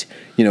taste.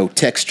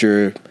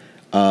 Texture.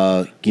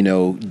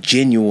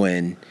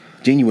 Genuineness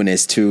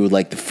to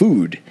like the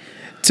food.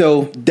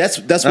 So that's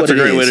what it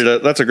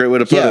is. That's a great way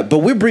to put it. Yeah, but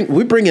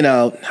we're bringing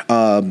out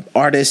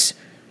artists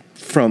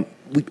from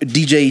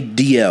DJ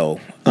DL.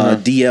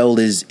 DL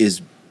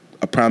is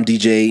a prime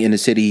DJ in the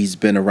city. He's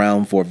been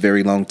around for a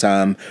very long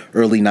time,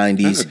 early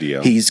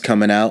 90s. He's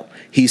coming out.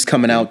 He's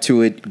coming out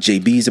to it.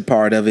 JB's a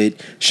part of it.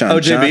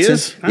 Sean Johnson. JB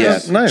is? Yeah,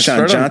 nice.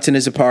 Sean Johnson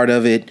is a part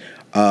of it.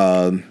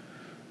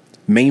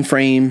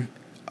 Mainframe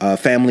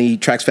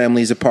Trax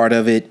Family is a part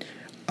of it.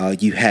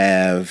 You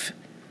have...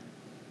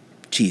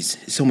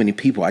 so many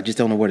people. I just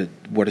don't know where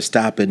to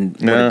stop and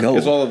where to go.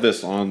 Is all of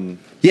this on?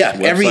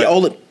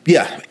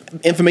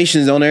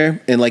 Information is on there,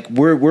 and like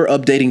we're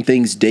updating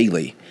things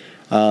daily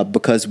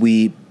because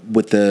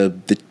with the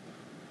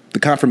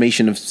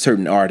confirmation of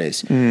certain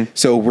artists.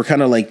 So we're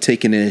kind of like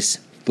taking this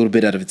little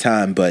bit at a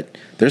time, but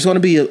there's going to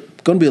be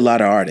a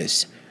lot of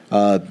artists.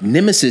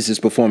 Nemesis is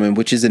performing,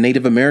 which is a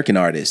Native American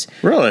artist.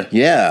 Really?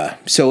 Yeah.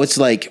 So it's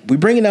like we're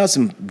bringing out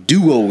some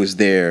duos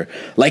there.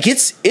 Like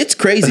it's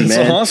crazy, That's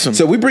man. awesome.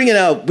 So we're bringing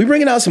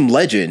out some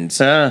legends.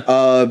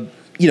 Yeah.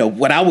 You know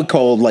what I would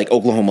call like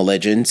Oklahoma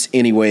legends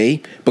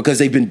anyway, because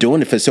they've been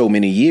doing it for so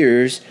many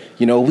years.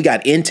 You know, we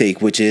got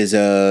Intake, which is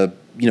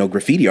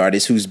graffiti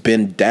artist who's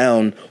been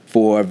down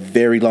for a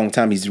very long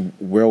time. He's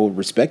well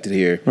respected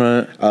here,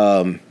 Right.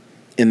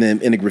 in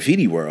the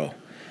graffiti world.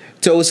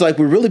 So it's like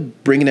we're really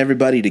bringing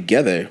everybody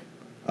together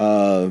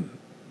to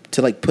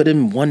like put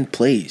in one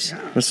place.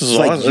 This is It's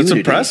like awesome. It's unity.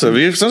 impressive.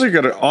 It sounds like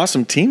you got an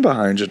awesome team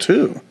behind you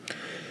too.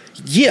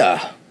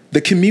 Yeah,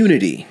 the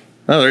community.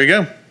 Oh, there you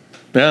go.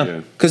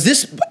 Yeah. Because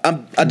this,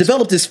 I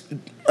developed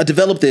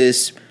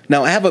this.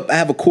 Now I have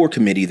a core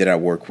committee that I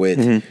work with.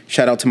 Mm-hmm.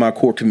 Shout out to my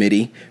core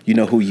committee. You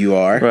know who you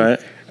are, Right.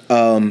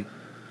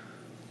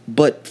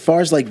 But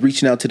far as like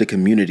reaching out to the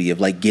community of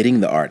like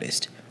getting the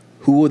artist,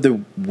 who are the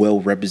well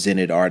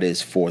represented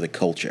artists for the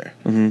culture?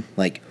 Mm-hmm.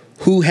 Like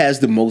who has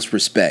the most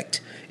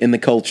respect in the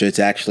culture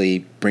to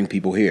actually bring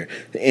people here?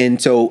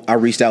 And so I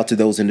reached out to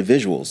those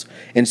individuals.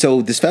 And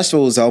so this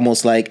festival is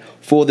almost like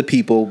for the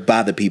people,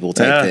 by the people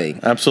type thing.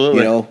 Absolutely.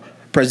 You know,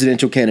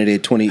 presidential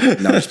candidate 20. No, I'm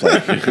just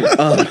playing.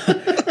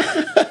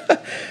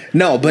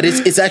 No, but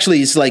it's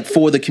actually like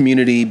for the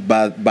community,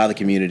 by the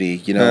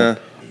community. You know,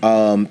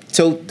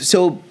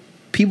 so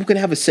people can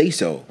have a say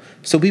so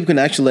people can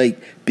actually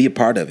like be a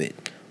part of it.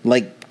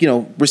 Like, you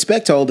know,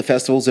 respect to all the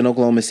festivals in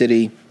Oklahoma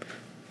City,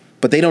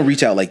 but they don't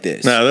reach out like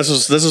this. No, this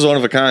is one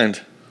of a kind.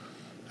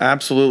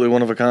 Absolutely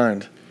one of a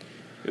kind.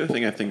 The other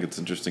thing I think that's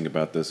interesting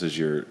about this is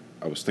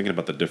I was thinking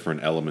about the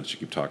different elements you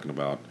keep talking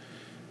about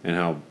and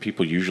how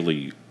people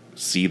usually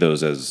see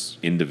those as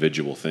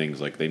individual things.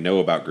 Like they know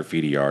about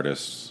graffiti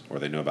artists or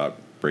they know about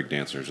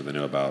breakdancers or they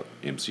know about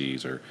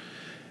MCs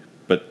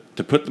but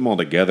to put them all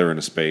together in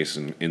a space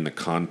and in the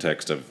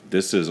context of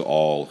this is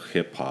all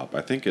hip hop,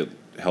 I think it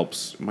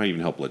might even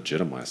help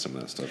legitimize some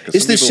of that stuff.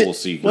 Because some people will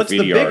see What's the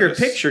graffiti bigger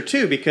artists picture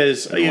too?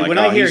 Because and like, when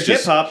I hear he's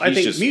hip hop, I he's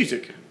think just-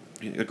 music.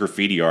 A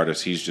graffiti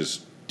artist, he's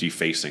just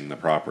defacing the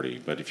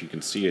property. But if you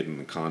can see it in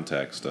the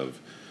context of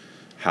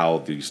how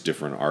these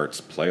different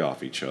arts play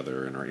off each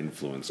other and are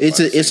influenced, It's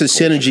by a the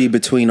same synergy culture.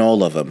 between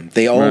all of them.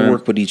 They all Right.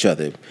 work with each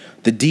other.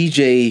 The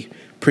DJ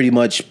pretty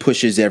much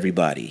pushes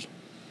everybody.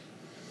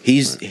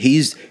 He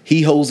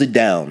holds it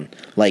down.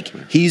 Like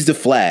he's the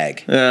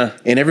flag. Yeah.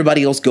 And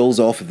everybody else goes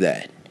off of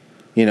that.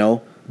 You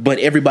know? But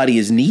everybody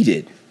is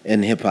needed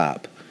in hip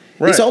hop.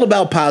 Right. It's all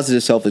about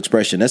positive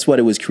self-expression. That's what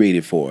it was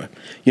created for.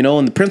 You know,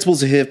 and the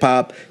principles of hip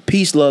hop,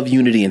 peace, love,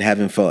 unity, and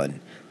having fun.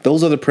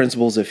 Those are the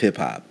principles of hip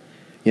hop.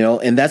 You know,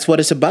 and that's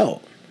what it's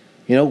about.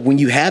 You know, when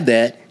you have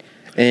that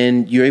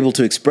and you're able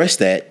to express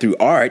that through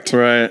art,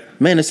 Right.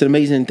 man, it's an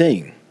amazing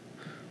thing.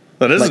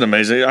 That is Like-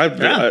 amazing.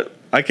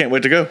 I can't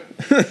wait to go.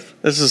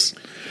 This is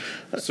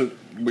So,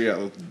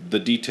 yeah, the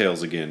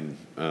details again,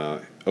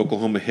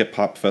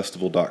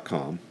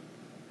 OklahomaHipHopFestival.com,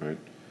 right?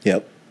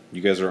 Yep.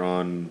 You guys are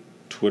on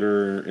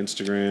Twitter,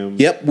 Instagram?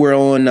 Yep, we're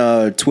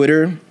on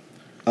Twitter,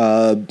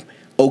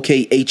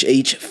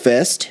 OKHH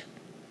Fest.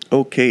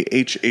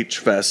 OKHH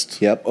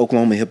Fest. Yep,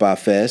 Oklahoma Hip Hop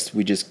Fest.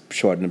 We just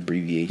shorten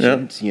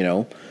abbreviations, you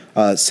know.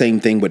 Same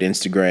thing with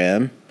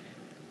Instagram.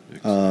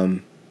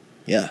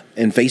 Yeah,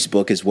 and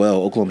Facebook as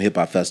well, Oklahoma Hip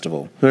Hop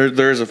Festival.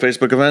 There is a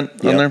Facebook event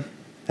on Yep. there.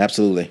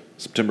 Absolutely.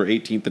 September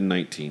 18th and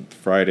 19th,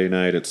 Friday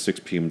night at 6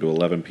 p.m. to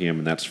 11 p.m.,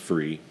 and that's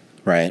free.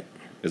 Right.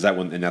 Is that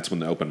when? And that's when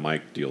the open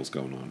mic deal's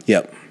going on.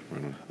 Yep.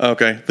 Right on.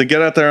 Okay, then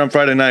get out there on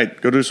Friday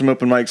night. Go do some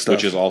open mic stuff.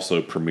 Which is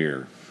also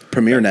premiere.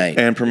 Premiere night.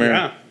 and premiere.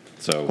 Yeah.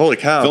 So Holy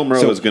cow. Film Row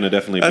So- is going to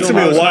definitely. That's be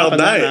gonna be a Hopping wild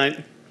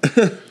that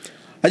night.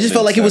 I just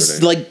felt like it was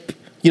Saturday. like,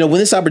 you know, when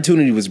this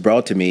opportunity was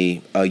brought to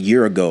me a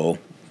year ago,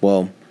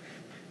 well,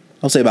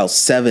 I'll say about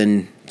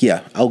 7,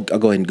 yeah, I'll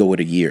go ahead and go with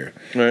a year.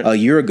 Right. A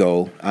year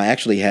ago, I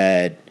actually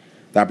had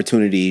the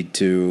opportunity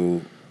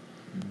to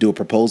do a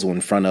proposal in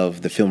front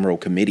of the Film Row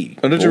committee.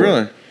 Oh, did you board.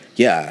 really?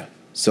 Yeah.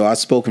 So I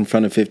spoke in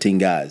front of 15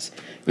 guys,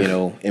 you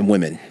know, and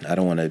women. I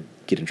don't want to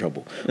get in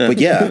trouble. But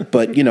yeah,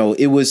 but you know,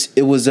 it was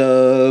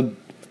a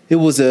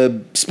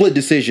split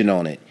decision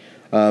on it.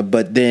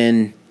 But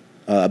then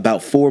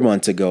about 4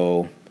 months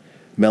ago,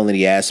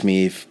 Melanie asked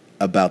me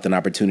about an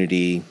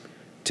opportunity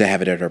to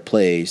have it at her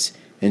place,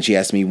 and she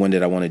asked me when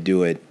did I want to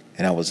do it,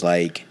 and I was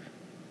like,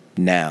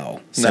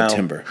 now,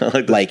 September. I like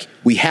that. Like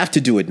we have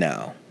to do it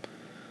now.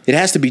 It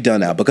has to be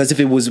done now because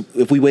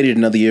if we waited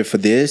another year for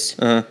this,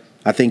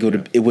 I think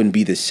it wouldn't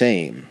be the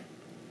same.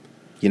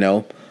 You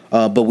know,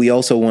 but we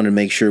also want to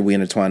make sure we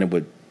intertwine it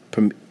with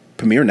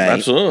premiere night.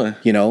 Absolutely.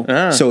 You know,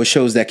 Yeah. so it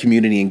shows that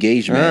community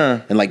engagement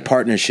Yeah. and like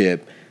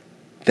partnership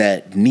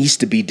that needs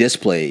to be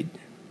displayed.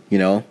 You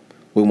know,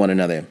 with one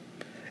another,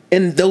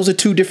 and those are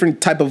two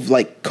different type of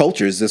like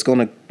cultures that's going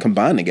to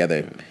combine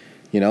together.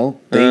 You know,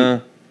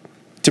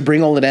 to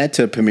bring all of that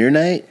to premiere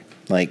night,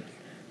 like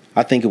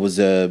I think it was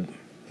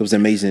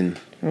amazing.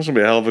 It's gonna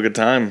be a hell of a good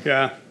time.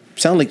 Yeah.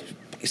 Sound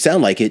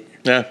like it.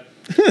 Yeah.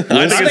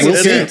 I think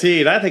it's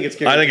guaranteed. I think it's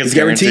guaranteed. I think it's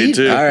guaranteed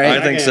too. All right.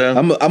 I think so.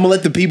 I'm gonna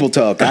let the people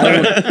talk.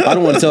 I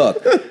don't want to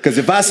talk because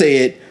if I say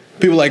it,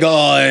 people are like,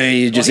 oh,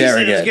 you're just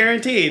arrogant. It's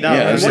guaranteed. No,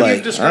 Yeah, it's what like,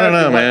 you've described I don't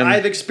know, and what man.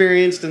 I've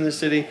experienced in the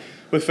city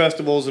with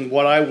festivals and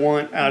what I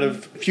want out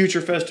of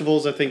future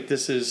festivals, I think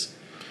this is.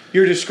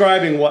 You're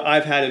describing what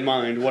I've had in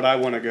mind, what I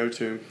want to go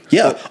to.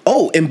 Yeah.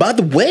 Oh, and by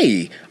the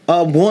way,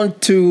 I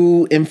want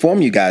to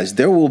inform you guys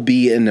there will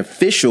be an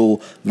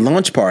official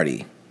launch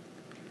party.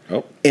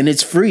 Oh. And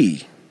it's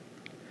free.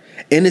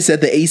 And it's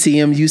at the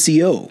ACM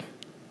UCO.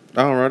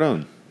 Oh, right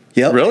on.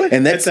 Yep. Really?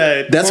 And that's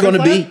It's a going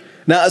to be corner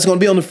now. It's going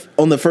to be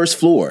on the first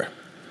floor.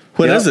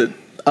 When Yep. is it?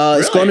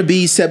 It's going to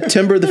be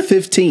September the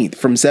 15th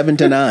from 7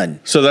 to 9.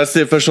 So that's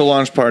the official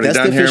launch party That's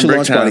down the here in official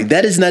launch party. Bricktown.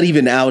 That is not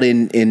even out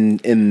in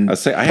I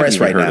haven't press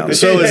even right heard now. of it.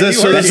 So is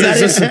this? So That's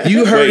this not it.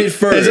 You heard Wait, it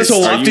first. Is this a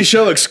Wafty you-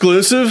 Show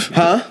exclusive?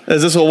 Huh?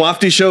 Is this a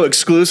Wafty Show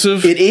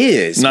exclusive? It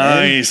is.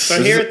 man. Nice.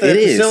 So here at the It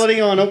is. facility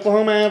on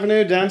Oklahoma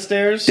Avenue,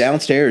 downstairs.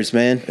 Downstairs,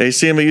 man.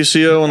 ACM at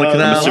UCO on the I'm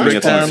canal. I'm assuming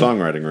it's in the Bricktown.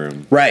 songwriting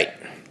room. Right.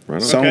 Right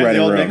on. Song- Okay, the Songwriting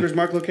old room. Maker's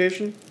Mark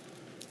location.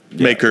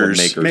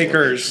 Makers.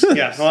 Makers.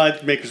 Yeah, well,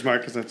 Maker's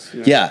Mark because that's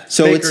Yeah,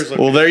 so Makers it's-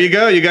 Well, there you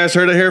go. You guys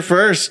heard it here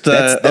first.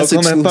 That's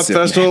Oklahoma Hip Hop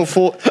exclusive,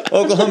 Festival,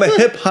 Oklahoma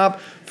Hip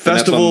Hop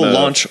Festival on the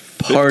launch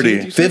 15th, party,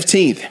 you said?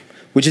 15th,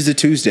 which is a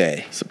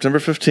Tuesday. September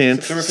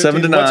 15th, September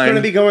 7 to 15th. What's going to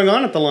 9. be going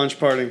on at the launch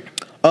party?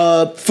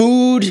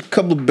 Food, a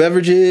couple of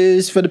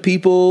beverages for the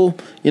people,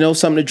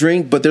 something to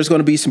drink. But there's going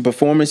to be some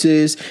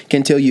performances.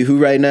 Can't tell you who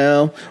right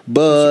now,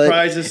 but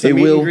Surprises, some it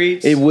meet will. and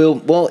greets? It will.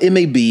 Well, it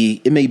may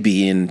be. It may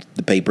be in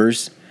the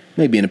papers.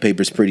 Maybe in the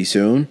papers pretty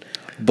soon.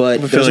 But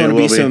I'm there's feeling going to it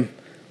be will be. some.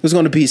 There's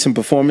going to be some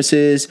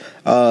performances,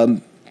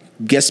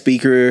 guest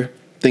speaker,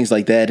 things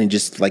like that, and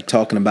just like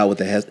talking about what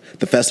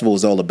the festival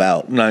is all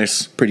about.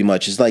 Nice. Pretty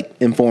much, it's like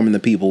informing the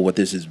people what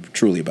this is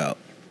truly about.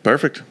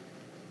 Perfect.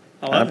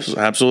 I love it.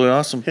 Absolutely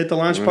awesome. Hit the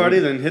launch party,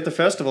 then hit the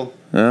festival.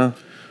 Yeah.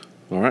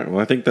 All right. Well,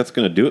 I think that's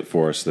going to do it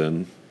for us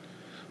then.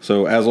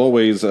 So, as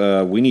always,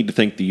 we need to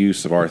thank the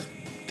use of our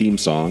theme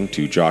song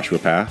to Joshua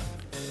Path.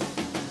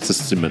 It's a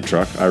cement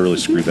truck. I really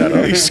screwed that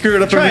up. You screw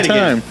it up Try every it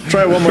again. time.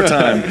 Try it one more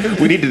time.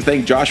 We need to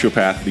thank Joshua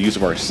Path for the use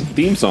of our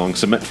theme song,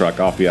 Cement Truck,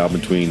 off the album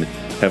Between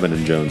Heaven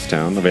and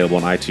Jonestown, available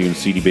on iTunes,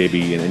 CD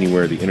Baby, and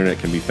anywhere the internet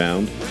can be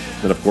found.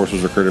 That, of course,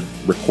 was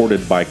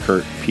recorded by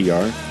Kurt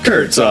PR.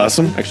 Kurt's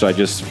awesome. Actually, I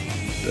just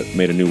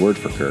made a new word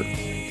for Kurt.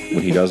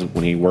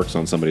 When he works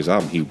on somebody's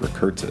album, he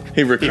recurts it.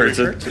 He recurts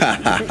it.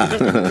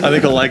 I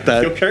think he'll like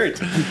Go that.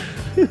 Kurt.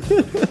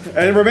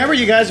 And remember,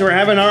 you guys, we're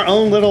having our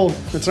own little,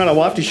 it's not a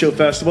Wafty Show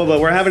festival, but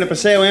we're having a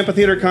Paseo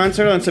Amphitheater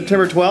concert on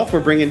September 12th. We're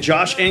bringing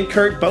Josh and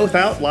Kurt both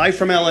out live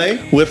from LA.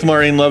 With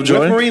Maureen Lovejoy.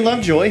 With Maureen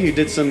Lovejoy, who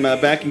did some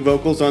backing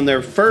vocals on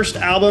their first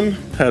album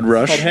Head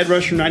Rush. called Head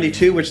Rush from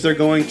 92, which they're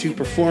going to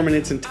perform in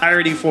its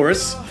entirety for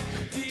us.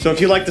 So if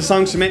you like the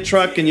song Cement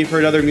Truck and you've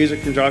heard other music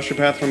from Joshua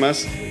Path from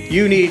us,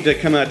 you need to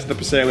come out to the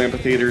Paseo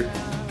Amphitheater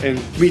and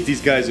meet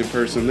these guys in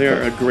person. They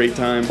are a great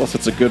time. Plus,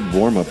 it's a good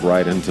warm-up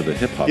right into the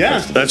hip-hop Yeah.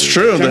 festival. That's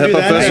true. Come The do Hip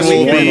Hop that next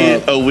Festival will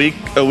week.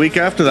 be a week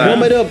after that.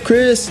 Warm it up,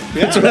 Chris.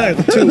 That's right.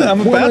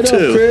 I'm Warm about it up,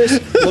 to. Chris.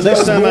 We'll do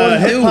some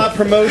hip hop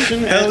promotion.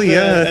 Hell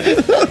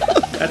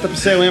at the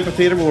Paseo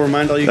Amphitheater. We'll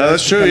remind all you guys.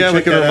 That's to true. come Yeah, we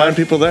check can that remind out.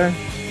 people there.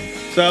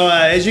 So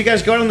as you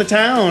guys go out on the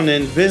town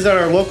and visit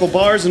our local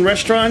bars and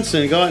restaurants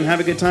and go out and have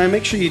a good time,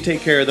 make sure you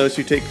take care of those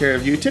who take care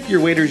of you. Tip your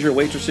waiters, your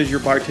waitresses,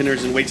 your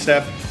bartenders, and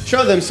waitstaff.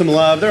 Show them some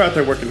love. They're out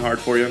there working hard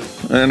for you.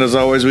 And as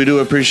always, we do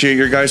appreciate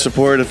your guys'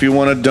 support. If you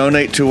want to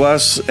donate to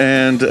us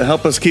and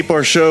help us keep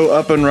our show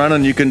up and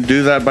running, you can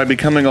do that by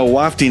becoming a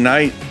Wafty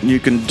Knight.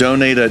 You can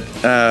donate at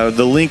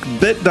the link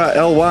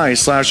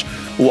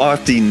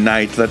bit.ly/Wafty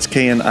Knight. That's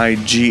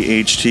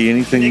KNIGHT.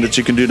 Anything that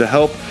you can do to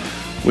help,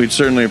 we'd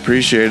certainly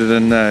appreciate it.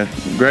 And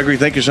Gregory,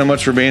 thank you so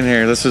much for being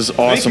here. This is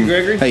awesome. Thank you,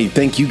 Gregory. Hey,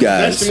 thank you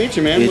guys. Nice to meet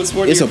you, man. Look It's,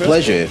 forward to it's a your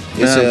pleasure.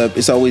 Yeah.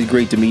 It's always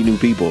great to meet new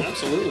people.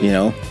 Absolutely.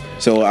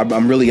 So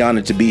I'm really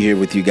honored to be here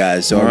with you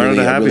guys. So We're honored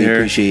to I have really you here.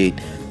 appreciate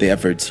the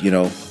efforts,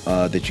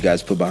 that you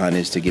guys put behind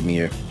this to get me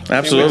here.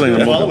 Absolutely.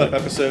 A follow-up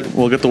episode.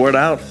 We'll get the word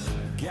out.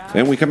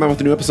 And we come out with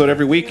a new episode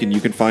every week, and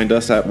you can find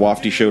us at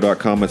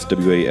waftyshow.com. That's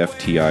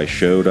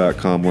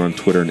WAFTIshow.com. We're on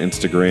Twitter and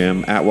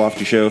Instagram at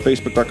Wafty Show,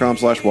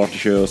 Facebook.com/Wafty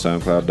Show,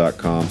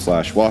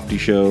 SoundCloud.com/Wafty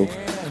Show.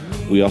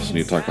 We also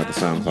need to talk about the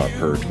SoundCloud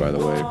purge, by the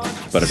way,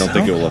 but I don't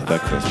think it will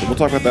affect us. But we'll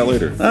talk about that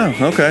later. Oh,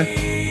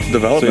 okay. So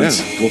Developments.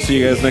 yeah, we'll see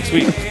you guys next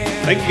week.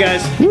 Thank you,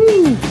 guys.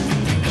 You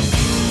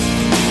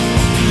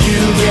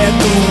get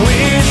the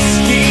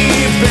whiskey,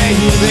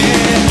 baby.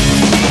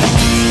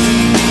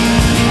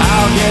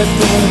 I'll get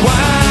the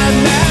wine.